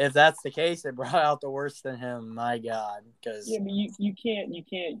if that's the case, it brought out the worst in him. My God, Yeah, because but you can't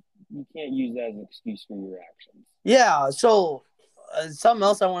use that as an excuse for your actions. yeah. So something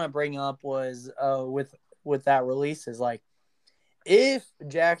else I want to bring up was with that release is like if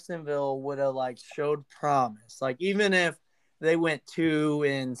Jacksonville would have like showed promise, like even if they went 2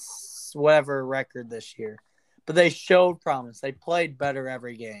 in whatever record this year, but they showed promise, they played better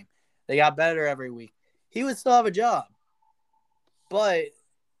every game, they got better every week, he would still have a job. But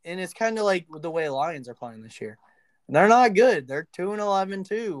and it's kind of like the way Lions are playing this year. They're not good. They're 2-11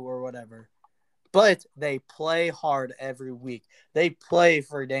 too or whatever. But they play hard every week. They play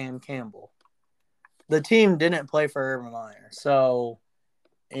for Dan Campbell. The team didn't play for Urban Meyer. So,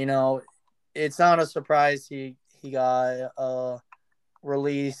 you know, it's not a surprise he got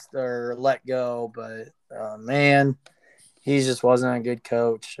released or let go, but man, he just wasn't a good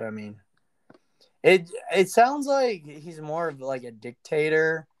coach. I mean, it sounds like he's more of like a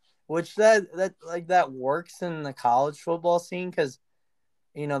dictator, which that works in the college football scene because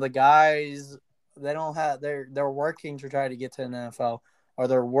the guys they don't have they're working to try to get to an NFL or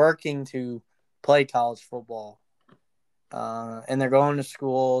they're working to play college football, and they're going to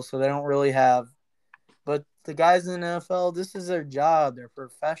school, so they don't really have. But the guys in the NFL, this is their job. They're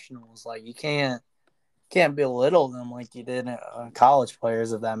professionals. Like you can't belittle them like you did college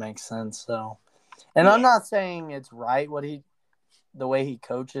players, if that makes sense. So. And I'm Yeah, not saying it's right the way he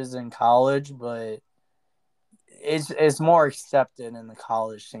coaches in college, but it's more accepted in the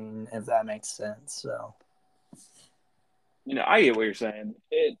college scene, if that makes sense. So I get what you're saying.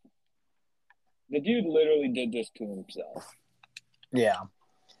 The dude literally did this to himself. yeah. All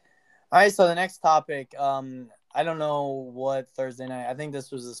right. So the next topic, I don't know what Thursday night. I think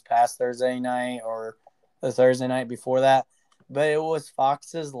this past Thursday night or the Thursday night before that, but it was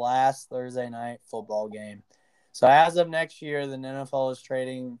Fox's last Thursday night football game. So as of next year, the NFL is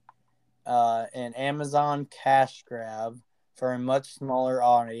trading an Amazon cash grab for a much smaller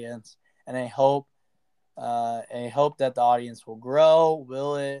audience, and I hope that the audience will grow.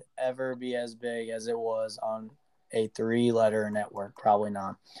 Will it ever be as big as it was on a 3-letter network? Probably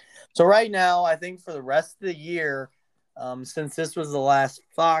not. So right now, I think for the rest of the year, since this was the last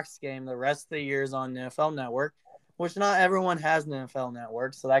Fox game, the rest of the year is on the NFL Network, which not everyone has an NFL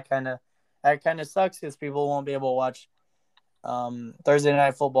Network, so that kind of sucks because people won't be able to watch Thursday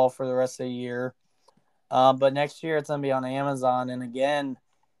Night Football for the rest of the year. But next year it's gonna be on Amazon, and again,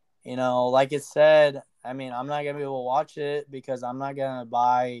 like it said, I mean, I'm not gonna be able to watch it because I'm not gonna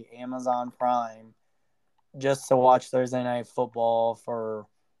buy Amazon Prime just to watch Thursday Night Football for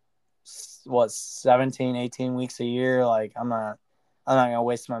what 17, 18 weeks a year. Like I'm not gonna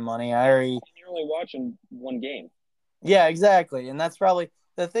waste my money. I already And you're only watching one game. Yeah, exactly, and that's probably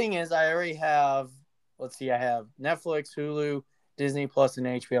the thing is I already have. Let's see, I have Netflix, Hulu, Disney Plus, and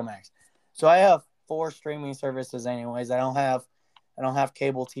HBO Max. So I have 4 streaming services, anyways. I don't have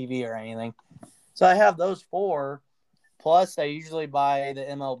cable TV or anything. So I have those 4. Plus, I usually buy the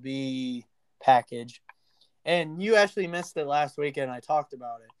MLB package. And you actually missed it last weekend. I talked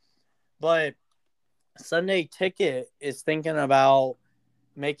about it. But Sunday Ticket is thinking about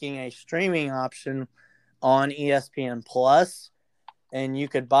making a streaming option on ESPN Plus, and you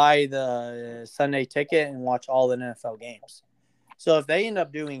could buy the Sunday Ticket and watch all the NFL games. So if they end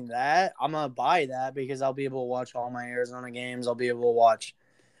up doing that, I'm gonna buy that because I'll be able to watch all my Arizona games. I'll be able to watch.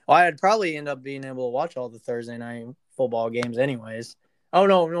 Well, I'd probably end up being able to watch all the Thursday night football games, anyways. Oh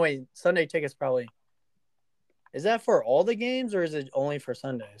no, wait. Sunday Ticket's probably. Is that for all the games or is it only for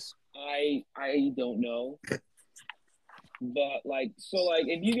Sundays? I don't know, but like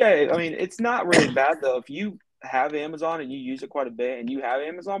if you guys, I mean, it's not really bad though. If you have Amazon and you use it quite a bit and you have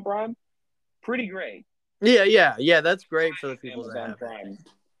Amazon Prime, pretty great. Yeah. That's great for the people that Amazon have it, Prime.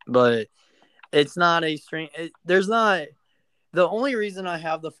 but it's not a stream. There's not. The only reason I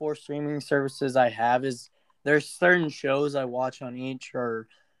have the 4 streaming services I have is there's certain shows I watch on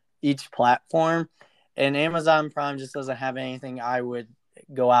each platform, and Amazon Prime just doesn't have anything I would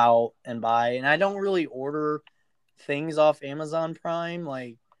go out and buy. And I don't really order things off Amazon Prime.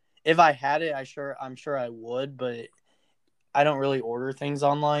 Like if I had it, I'm sure I would, but I don't really order things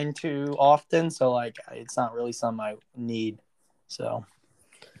online too often, so like it's not really something I need. So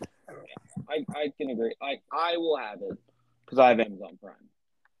I can agree. I will have it because I have Amazon Prime.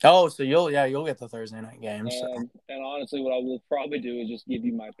 so you'll get the Thursday night games. So. And honestly, what I will probably do is just give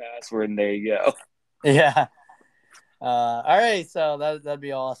you my password, and there you go. Yeah. All right, so that'd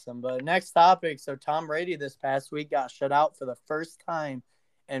be awesome. But next topic. So Tom Brady this past week got shut out for the first time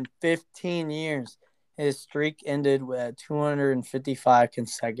in 15 years. His streak ended with 255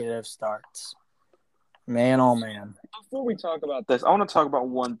 consecutive starts. Man, oh man. Before we talk about this, I want to talk about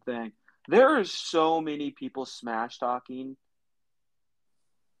one thing. There are so many people smash talking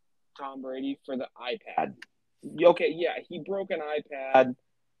Tom Brady for the iPad. Okay, yeah, he broke an iPad.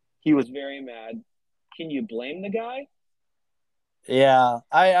 He was very mad. Can you blame the guy? Yeah,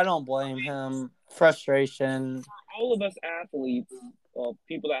 I don't blame him. Frustration. All of us athletes,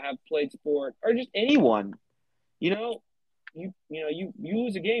 people that have played sport, or just anyone, you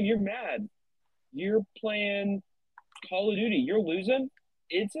lose a game, you're mad. You're playing Call of Duty, you're losing.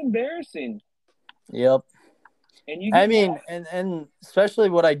 It's embarrassing. Yep. And you I mean, and especially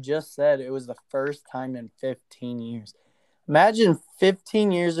what I just said, it was the first time in 15 years. Imagine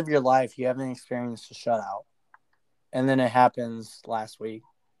 15 years of your life you haven't experienced a shutout. And then it happens last week.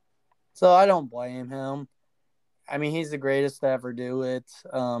 So I don't blame him. I mean, he's the greatest to ever do it.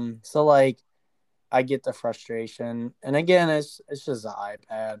 So like I get the frustration. And again, it's just an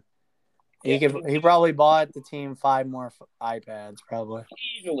iPad. He probably bought the team 5 more iPads probably.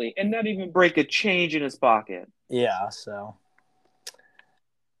 Easily, and not even break a change in his pocket. Yeah, so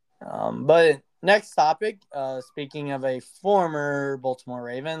but next topic, speaking of a former Baltimore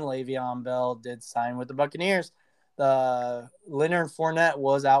Raven, Le'Veon Bell did sign with the Buccaneers. The Leonard Fournette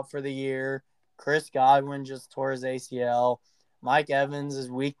was out for the year. Chris Godwin just tore his ACL. Mike Evans is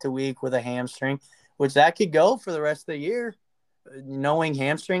week to week with a hamstring, which that could go for the rest of the year, knowing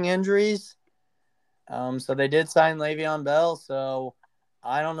hamstring injuries. So they did sign Le'Veon Bell. So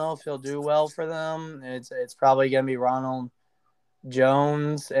I don't know if he'll do well for them. It's probably going to be Ronald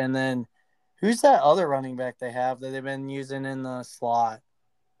Jones, and then who's that other running back they have that they've been using in the slot?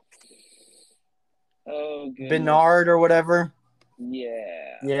 Oh, goodness. Bernard or whatever.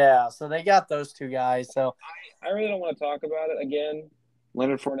 Yeah. So they got those 2 guys. So I really don't want to talk about it again.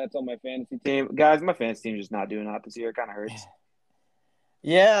 Leonard Fournette's on my fantasy team, guys. My fantasy team is just not doing hot this year. It kind of hurts.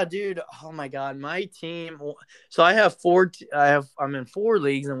 Yeah, dude. Oh my God, my team. So I have 4. I'm in 4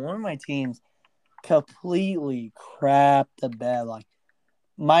 leagues, and one of my teams completely crapped the bed. Like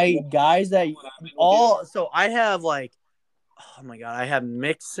my guys that all. So I have like, oh my God, I have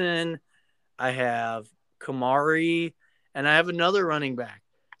Mixon, I have Kamari, and I have another running back.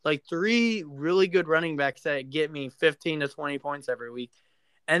 Like 3 really good running backs that get me 15 to 20 points every week,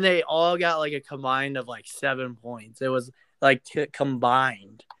 and they all got like a combined of like 7 points. It was like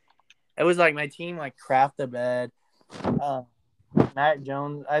combined. It was like my team like crapped the bed. Matt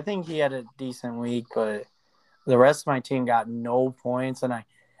Jones, I think he had a decent week, but the rest of my team got no points, and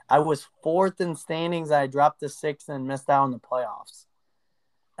I was 4th in standings. I dropped to 6th and missed out on the playoffs.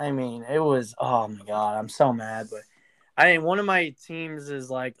 I mean, it was, oh my God, I'm so mad. But one of my teams is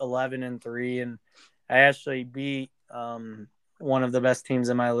like 11-3, and I actually beat one of the best teams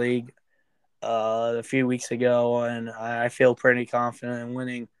in my league a few weeks ago, and I feel pretty confident in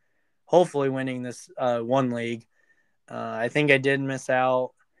winning. Hopefully, winning this one league. I think I did miss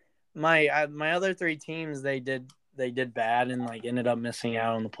out. My other 3 teams they did bad and like ended up missing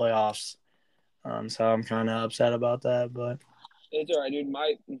out on the playoffs. So I'm kind of upset about that, but it's all right, dude.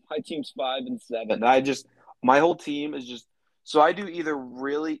 My team's 5-7. My whole team is just so I do either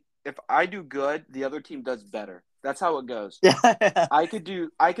really if I do good, the other team does better. That's how it goes. Yeah. I could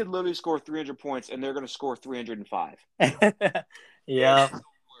literally score 300 points and they're going to score 305. Yeah.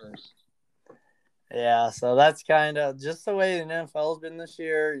 Yeah, so that's kind of just the way the NFL's been this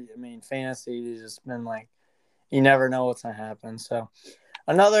year. I mean, fantasy has just been like you never know what's going to happen. So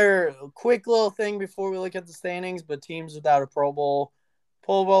another quick little thing before we look at the standings, but teams without a Pro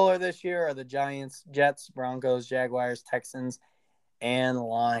Bowler this year are the Giants, Jets, Broncos, Jaguars, Texans, and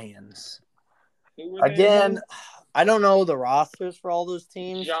Lions. Again, I don't know the rosters for all those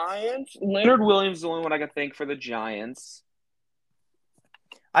teams. Giants. Leonard Williams is the only one I can think for the Giants.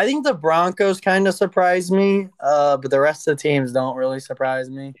 I think the Broncos kind of surprised me, but the rest of the teams don't really surprise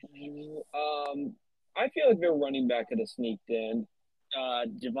me. I feel like their running back could have sneaked in.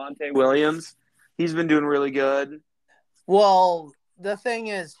 Javonte Williams. He's been doing really good. Well, the thing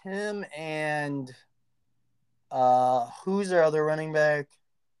is, him and who's their other running back?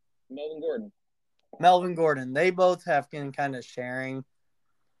 Melvin Gordon. Melvin Gordon. They both have been kind of sharing.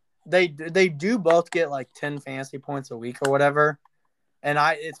 They do both get like 10 fantasy points a week or whatever. And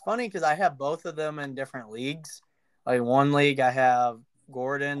it's funny because I have both of them in different leagues. Like one league I have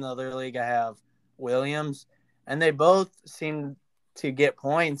Gordon, the other league I have Williams, and they both seem to get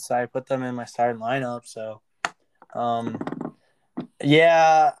points. I put them in my starting lineup. So,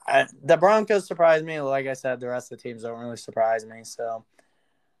 yeah, the Broncos surprised me. Like I said, the rest of the teams don't really surprise me. So,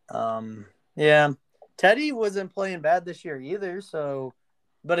 yeah, Teddy wasn't playing bad this year either. So,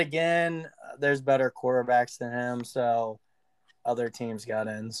 but again, there's better quarterbacks than him. So, other teams got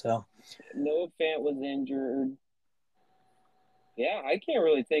in. So, Noah Fant was injured. Yeah, I can't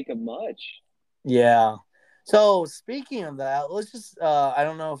really think of much. yeah. So speaking of that, let's just I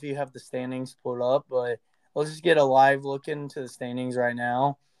don't know if you have the standings pulled up, but let's just get a live look into the standings right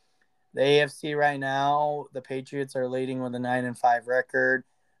now. The AFC right now, the Patriots are leading with a 9-5 record.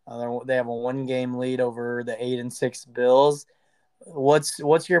 They have a 1-game lead over the 8-6 Bills.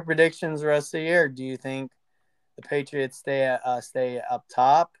 What's your predictions the rest of the year? Do you think the Patriots stay up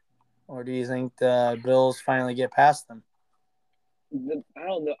top, or do you think the Bills finally get past them? I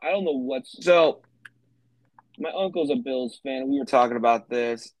don't know. I don't know what's so. My uncle's a Bills fan. We were talking about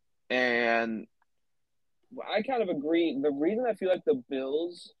this, and I kind of agree. The reason I feel like the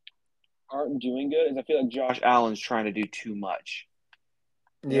Bills aren't doing good is I feel like Josh Allen's trying to do too much.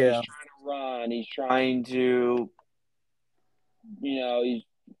 He's Yeah. trying to run. He's trying to,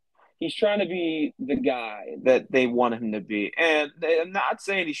 he's trying to be the guy that they want him to be. And I'm not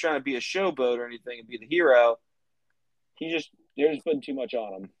saying he's trying to be a showboat or anything and be the hero. They're just putting too much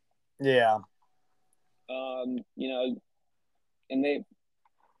on him. Yeah. And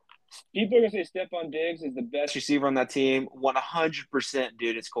people are gonna say Stephon Diggs is the best receiver on that team. 100%,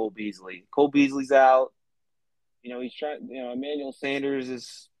 dude. It's Cole Beasley. Cole Beasley's out. He's trying. Emmanuel Sanders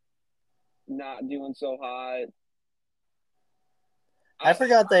is not doing so hot. I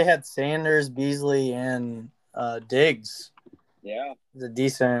forgot they had Sanders, Beasley, and Diggs. Yeah, it's a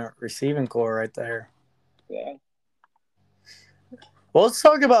decent receiving core right there. Yeah. Well, let's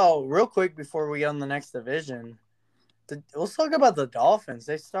talk about real quick before we get on the next division. Let's talk about the Dolphins.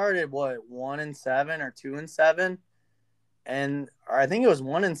 They started 1-7 or 2-7, and I think it was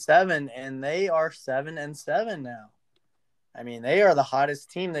 1-7, and they are 7-7 now. I mean, they are the hottest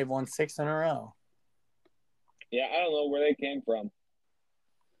team. They've won 6 in a row. Yeah, I don't know where they came from.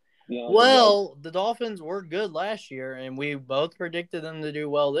 Well, the Dolphins were good last year, and we both predicted them to do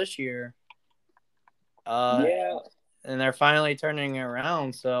well this year. Yeah. And they're finally turning it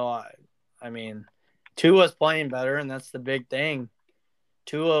around. So, I mean, Tua's playing better, and that's the big thing.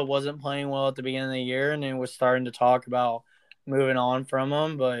 Tua wasn't playing well at the beginning of the year, and then was starting to talk about moving on from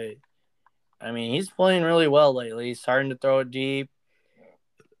him. But, I mean, he's playing really well lately. He's starting to throw it deep.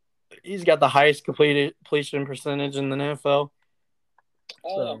 He's got the highest completion percentage in the NFL.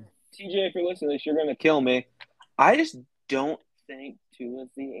 So. TJ, if you're listening to this, you're going to kill me. I just don't think Tua's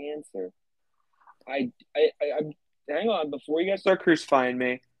the answer. I'm hang on, before you guys start crucifying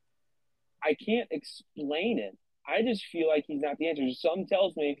me, I can't explain it. I just feel like he's not the answer. Something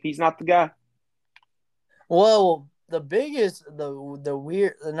tells me he's not the guy. Well, the biggest, the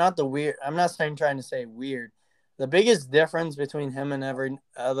weird, not the weird, I'm not trying to say weird. The biggest difference between him and every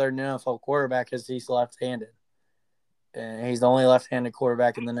other NFL quarterback is he's left-handed. And he's the only left-handed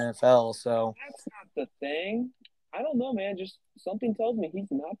quarterback in the NFL. So that's not the thing. I don't know, man. Just something tells me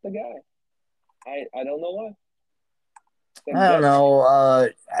he's not the guy. I don't know why. I don't know.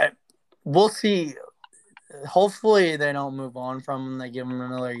 We'll see. Hopefully they don't move on from him. They give him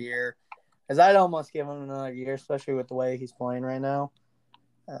another year. Because I'd almost give him another year, especially with the way he's playing right now.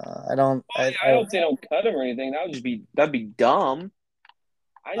 I hope they don't cut him or anything. That'd be dumb.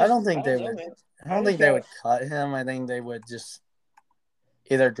 I don't think they would. I don't think they would cut him. I think they would just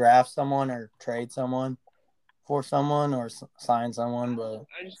either draft someone or trade someone for someone or sign someone. But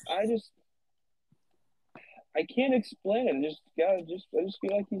I can't explain it. I just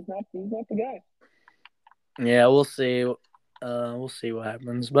feel like he's not the guy. Yeah, we'll see. We'll see what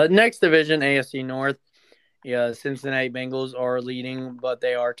happens. But next division, AFC North. Yeah, Cincinnati Bengals are leading, but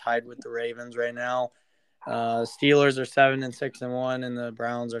they are tied with the Ravens right now. Steelers are 7-6-1, and the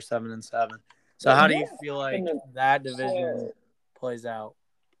Browns are 7-7. So how do What you feel like happened to that division so plays out?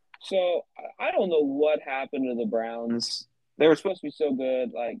 so I don't know what happened to the Browns. They were supposed to be so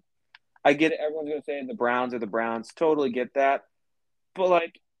good. Like I get it, everyone's gonna say the Browns are the Browns. Totally get that. But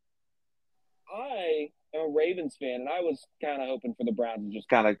like I am a Ravens fan and I was kinda hoping for the Browns to just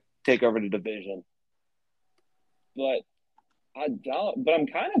kinda take over the division. But I don't but I'm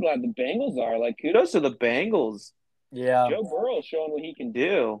kinda glad the Bengals are. Like kudos to the Bengals. Yeah. Joe Burrow's showing what he can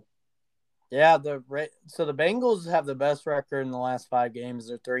do. Yeah, so the Bengals have the best record in the last 5 games.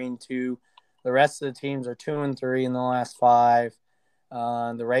 They're 3-2. The rest of the teams are 2-3 in the last 5.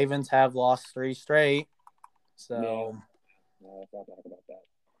 The Ravens have lost 3 straight. Yeah. So No, let's not talk about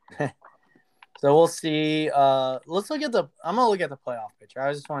that. so we'll see. Let's look at the. I'm gonna look at the playoff picture.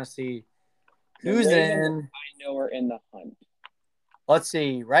 I just want to see The who's Ravens, in. I know, are in the hunt. Let's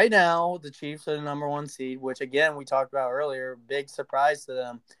see. Right now, the Chiefs are the number 1 seed, which again we talked about earlier. Big surprise to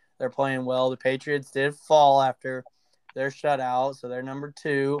them. They're playing well. The Patriots did fall after their shutout, so they're number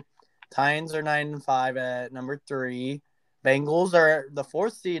 2. Titans are 9-5 at number 3. Bengals are the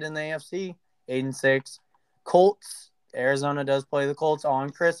 4th seed in the AFC, 8-6. Colts. Arizona does play the Colts on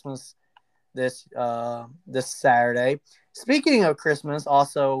Christmas this Saturday. Speaking of Christmas,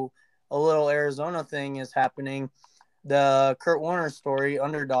 also a little Arizona thing is happening. The Kurt Warner story,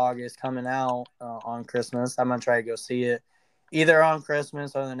 Underdog, is coming out on Christmas. I'm gonna try to go see it, either on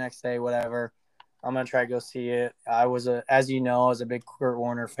Christmas or the next day, whatever. I'm gonna try to go see it. As you know, I was a big Kurt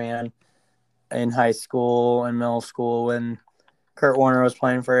Warner fan in high school and middle school when Kurt Warner was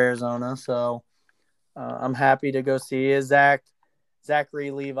playing for Arizona. So I'm happy to go see it. Zachary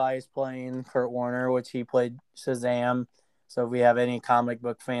Levi is playing Kurt Warner, which he played Shazam. So if we have any comic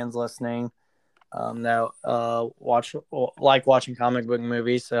book fans listening, that like watching comic book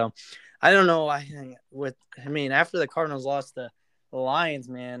movies. So I don't know. After the Cardinals lost to the Lions,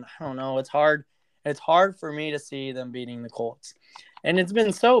 man, I don't know. It's hard. It's hard for me to see them beating the Colts, and it's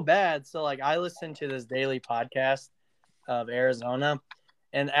been so bad. So like, I listened to this daily podcast of Arizona,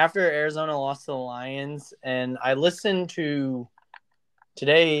 and after Arizona lost to the Lions, and I listened to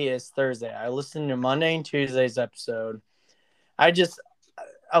today is Thursday. I listened to Monday and Tuesday's episode. I just,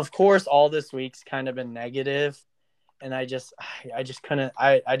 of course, all this week's kind of been negative, and I just couldn't.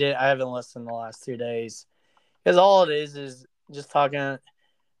 I haven't listened the last 2 days because all it is just talking.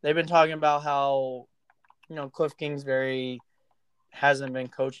 They've been talking about how Cliff Kingsbury hasn't been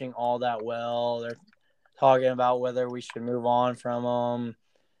coaching all that well. They're talking about whether we should move on from him,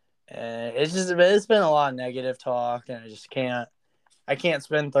 and it's been a lot of negative talk, and I can't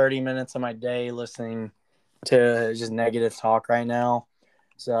spend 30 minutes of my day listening to just negative talk right now.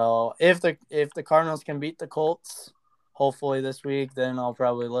 So if the Cardinals can beat the Colts, hopefully this week, then I'll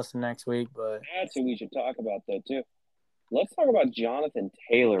probably listen next week. But That's who we should talk about, though, too. Let's talk about Jonathan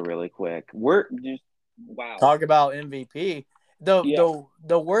Taylor really quick. We're just wow. talk about MVP. The Yeah.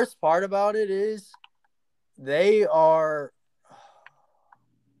 the worst part about it is they are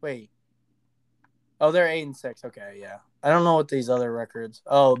wait. Oh, they're 8-6. Okay, yeah. I don't know what these other records.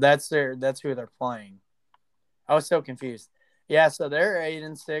 Oh, that's who they're playing. I was so confused. Yeah, so they're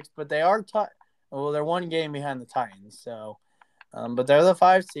 8-6, but they are well, they're 1 game behind the Titans. So, but they're the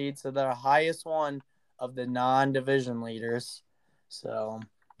 5 seed, so they're the highest one of the non-division leaders. So,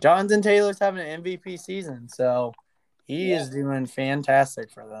 Jonathan Taylor's having an MVP season, so he is doing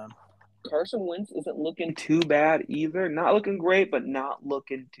fantastic for them. Carson Wentz isn't looking too bad either. Not looking great, but not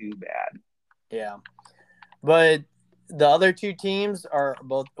looking too bad. Yeah, but the other 2 teams are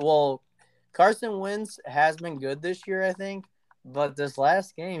both well. Carson Wentz has been good this year, I think. But this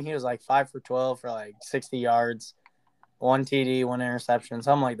last game, he was like 5 for 12 for like 60 yards, 1 TD, 1 interception,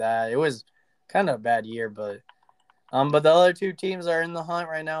 something like that. It was kind of a bad year, but the other 2 teams are in the hunt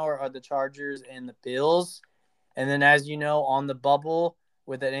right now are the Chargers and the Bills. And then, as you know, on the bubble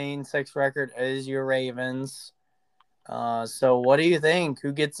with an 8-6 record is your Ravens. So what do you think?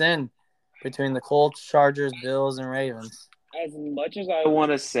 Who gets in between the Colts, Chargers, Bills, and Ravens? As much as I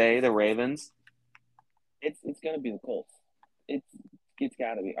want to say the Ravens, it's gonna be the Colts. It's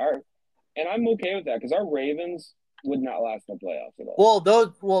got to be and I'm okay with that because our Ravens would not last in the playoffs at all.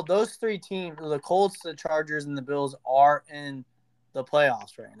 Those 3 teams, the Colts, the Chargers, and the Bills are in the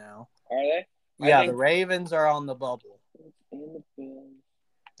playoffs right now. Are they? Yeah, the Ravens are on the bubble.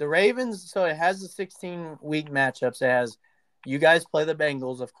 The Ravens, so it has the 16-week matchups. It has you guys play the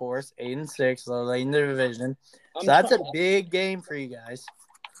Bengals, of course, 8-6, so they in the division. So that's a big game for you guys.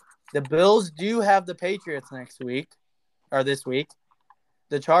 The Bills do have the Patriots next week, or this week.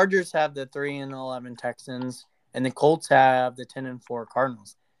 The Chargers have the 3-11 Texans, and the Colts have the 10-4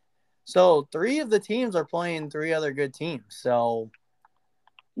 Cardinals. So 3 of the teams are playing 3 other good teams. So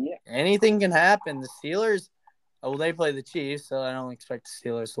Yeah. Anything can happen. The Steelers, well, they play the Chiefs, so I don't expect the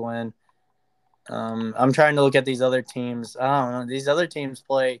Steelers to win. I'm trying to look at these other teams. I don't know. These other teams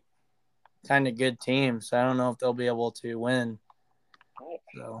play kind of good teams. So I don't know if they'll be able to win.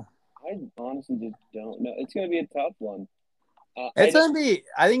 So I honestly just don't know. It's going to be a tough one. it's gonna be.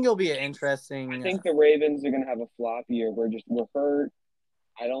 I think it'll be an I interesting. think the Ravens are going to have a flop year. We're hurt.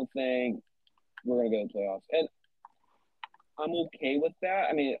 I don't think we're going to go to the playoffs, and I'm okay with that.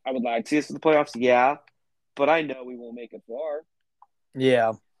 I mean, I would like to see us in the playoffs, yeah, but I know we won't make it far.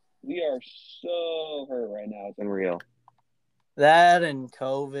 Yeah, We are so hurt right now; it's unreal. that and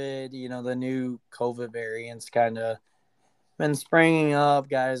COVID. The new COVID variants kind of been springing up.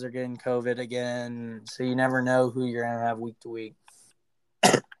 Guys are getting COVID again, so you never know who you're gonna have week to week. We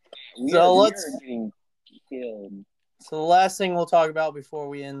are So we let's. are getting killed. So the last thing we'll talk about before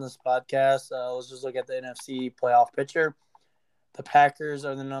we end this podcast, let's just look at the NFC playoff picture. The Packers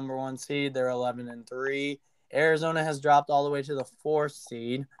are the number 1 seed. They're 11-3. Arizona has dropped all the way to the 4th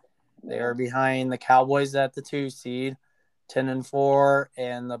seed. They are behind the Cowboys at the 2 seed, 10-4,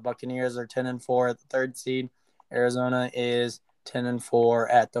 and the Buccaneers are 10-4 at the 3rd seed. Arizona is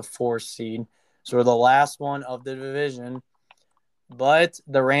 10-4 at the 4th seed. So we're the last one of the division. But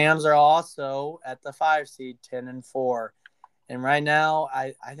the Rams are also at the 5 seed, 10-4. And right now,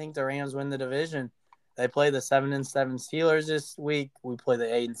 I think the Rams win the division. They play the 7-7 Steelers this week. We play the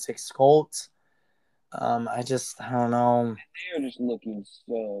 8-6 Colts. I don't know. They are just looking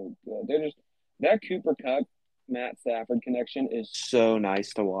so good. They're just that Cooper Kupp, Matt Stafford connection is so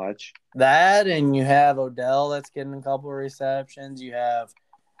nice to watch. That, and you have Odell that's getting a couple of receptions. You have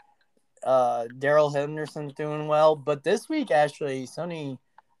Darrell Henderson doing well. But this week, actually, Sony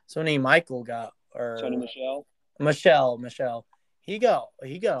Michael got, Tony or Michelle. he got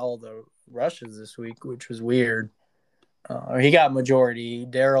all the rushes this week, which was weird. Or he got majority.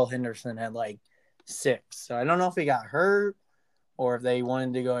 Darrell Henderson had like 6. So I don't know if he got hurt or if they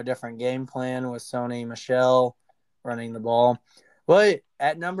wanted to go a different game plan with Sony Michel running the ball. But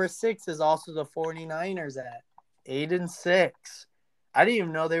at number 6 is also the 49ers at 8-6. I didn't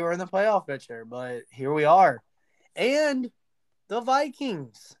even know they were in the playoff picture, but here we are. And the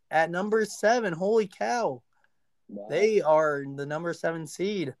Vikings at number 7. Holy cow. Wow. They are the number 7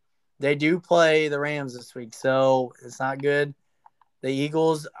 seed. They do play the Rams this week, so it's not good. The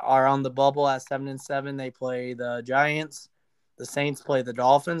Eagles are on the bubble at 7-7. They play the Giants. The Saints play the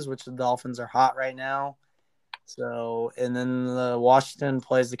Dolphins, which the Dolphins are hot right now. So, and then the Washington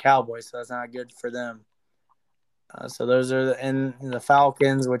plays the Cowboys, so that's not good for them. So those are and the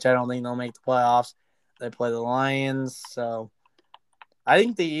Falcons, which I don't think they'll make the playoffs. They play the Lions. So I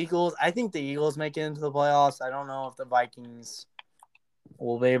think the Eagles make it into the playoffs. I don't know if the Vikings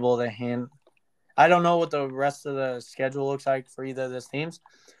will be able to I don't know what the rest of the schedule looks like for either of those teams.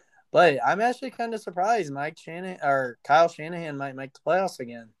 But I'm actually kind of surprised Kyle Shanahan might make the playoffs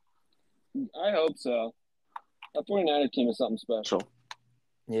again. I hope so. That 49er team is something special.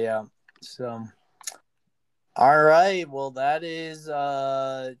 Yeah. So, all right. Well, that is,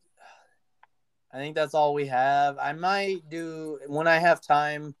 I think that's all we have. I might do, when I have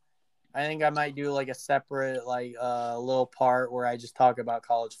time, I think I might do like a separate, like little part where I just talk about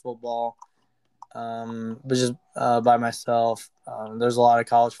college football. But just by myself. There's a lot of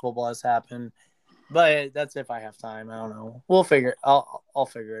college football that's happened, but that's if I have time. I don't know. I'll figure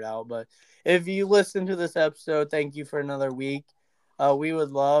it out. But if you listen to this episode, thank you for another week. We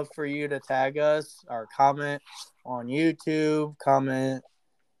would love for you to tag us or comment on YouTube, comment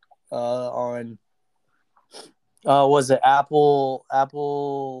on was it Apple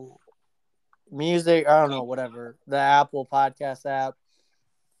Music? I don't know, whatever, the Apple Podcast app.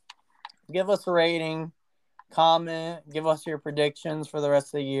 Give us a rating, comment, give us your predictions for the rest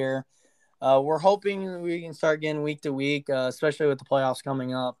of the year. We're hoping we can start getting week to week, especially with the playoffs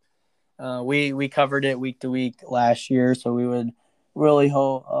coming up. We covered it week to week last year, so we would really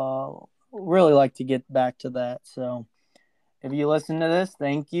really like to get back to that. So if you listen to this,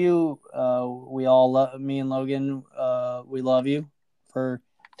 thank you. We all love me and Logan. We love you for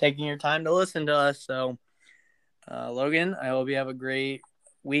taking your time to listen to us. So Logan, I hope you have a great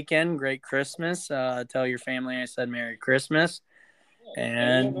weekend, great Christmas. Tell your family I said Merry Christmas.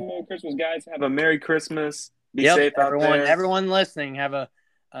 And have a Merry Christmas, guys. Have a Merry Christmas. Be safe out there. Everyone listening, have a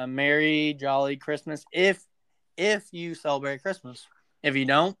merry, jolly Christmas if you celebrate Christmas. If you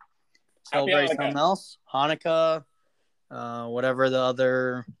don't, celebrate something else. Hanukkah, whatever the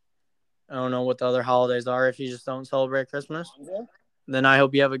other, I don't know what the other holidays are. If you just don't celebrate Christmas, then I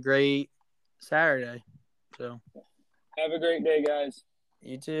hope you have a great Saturday. So, have a great day, guys.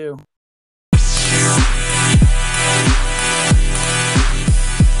 You too.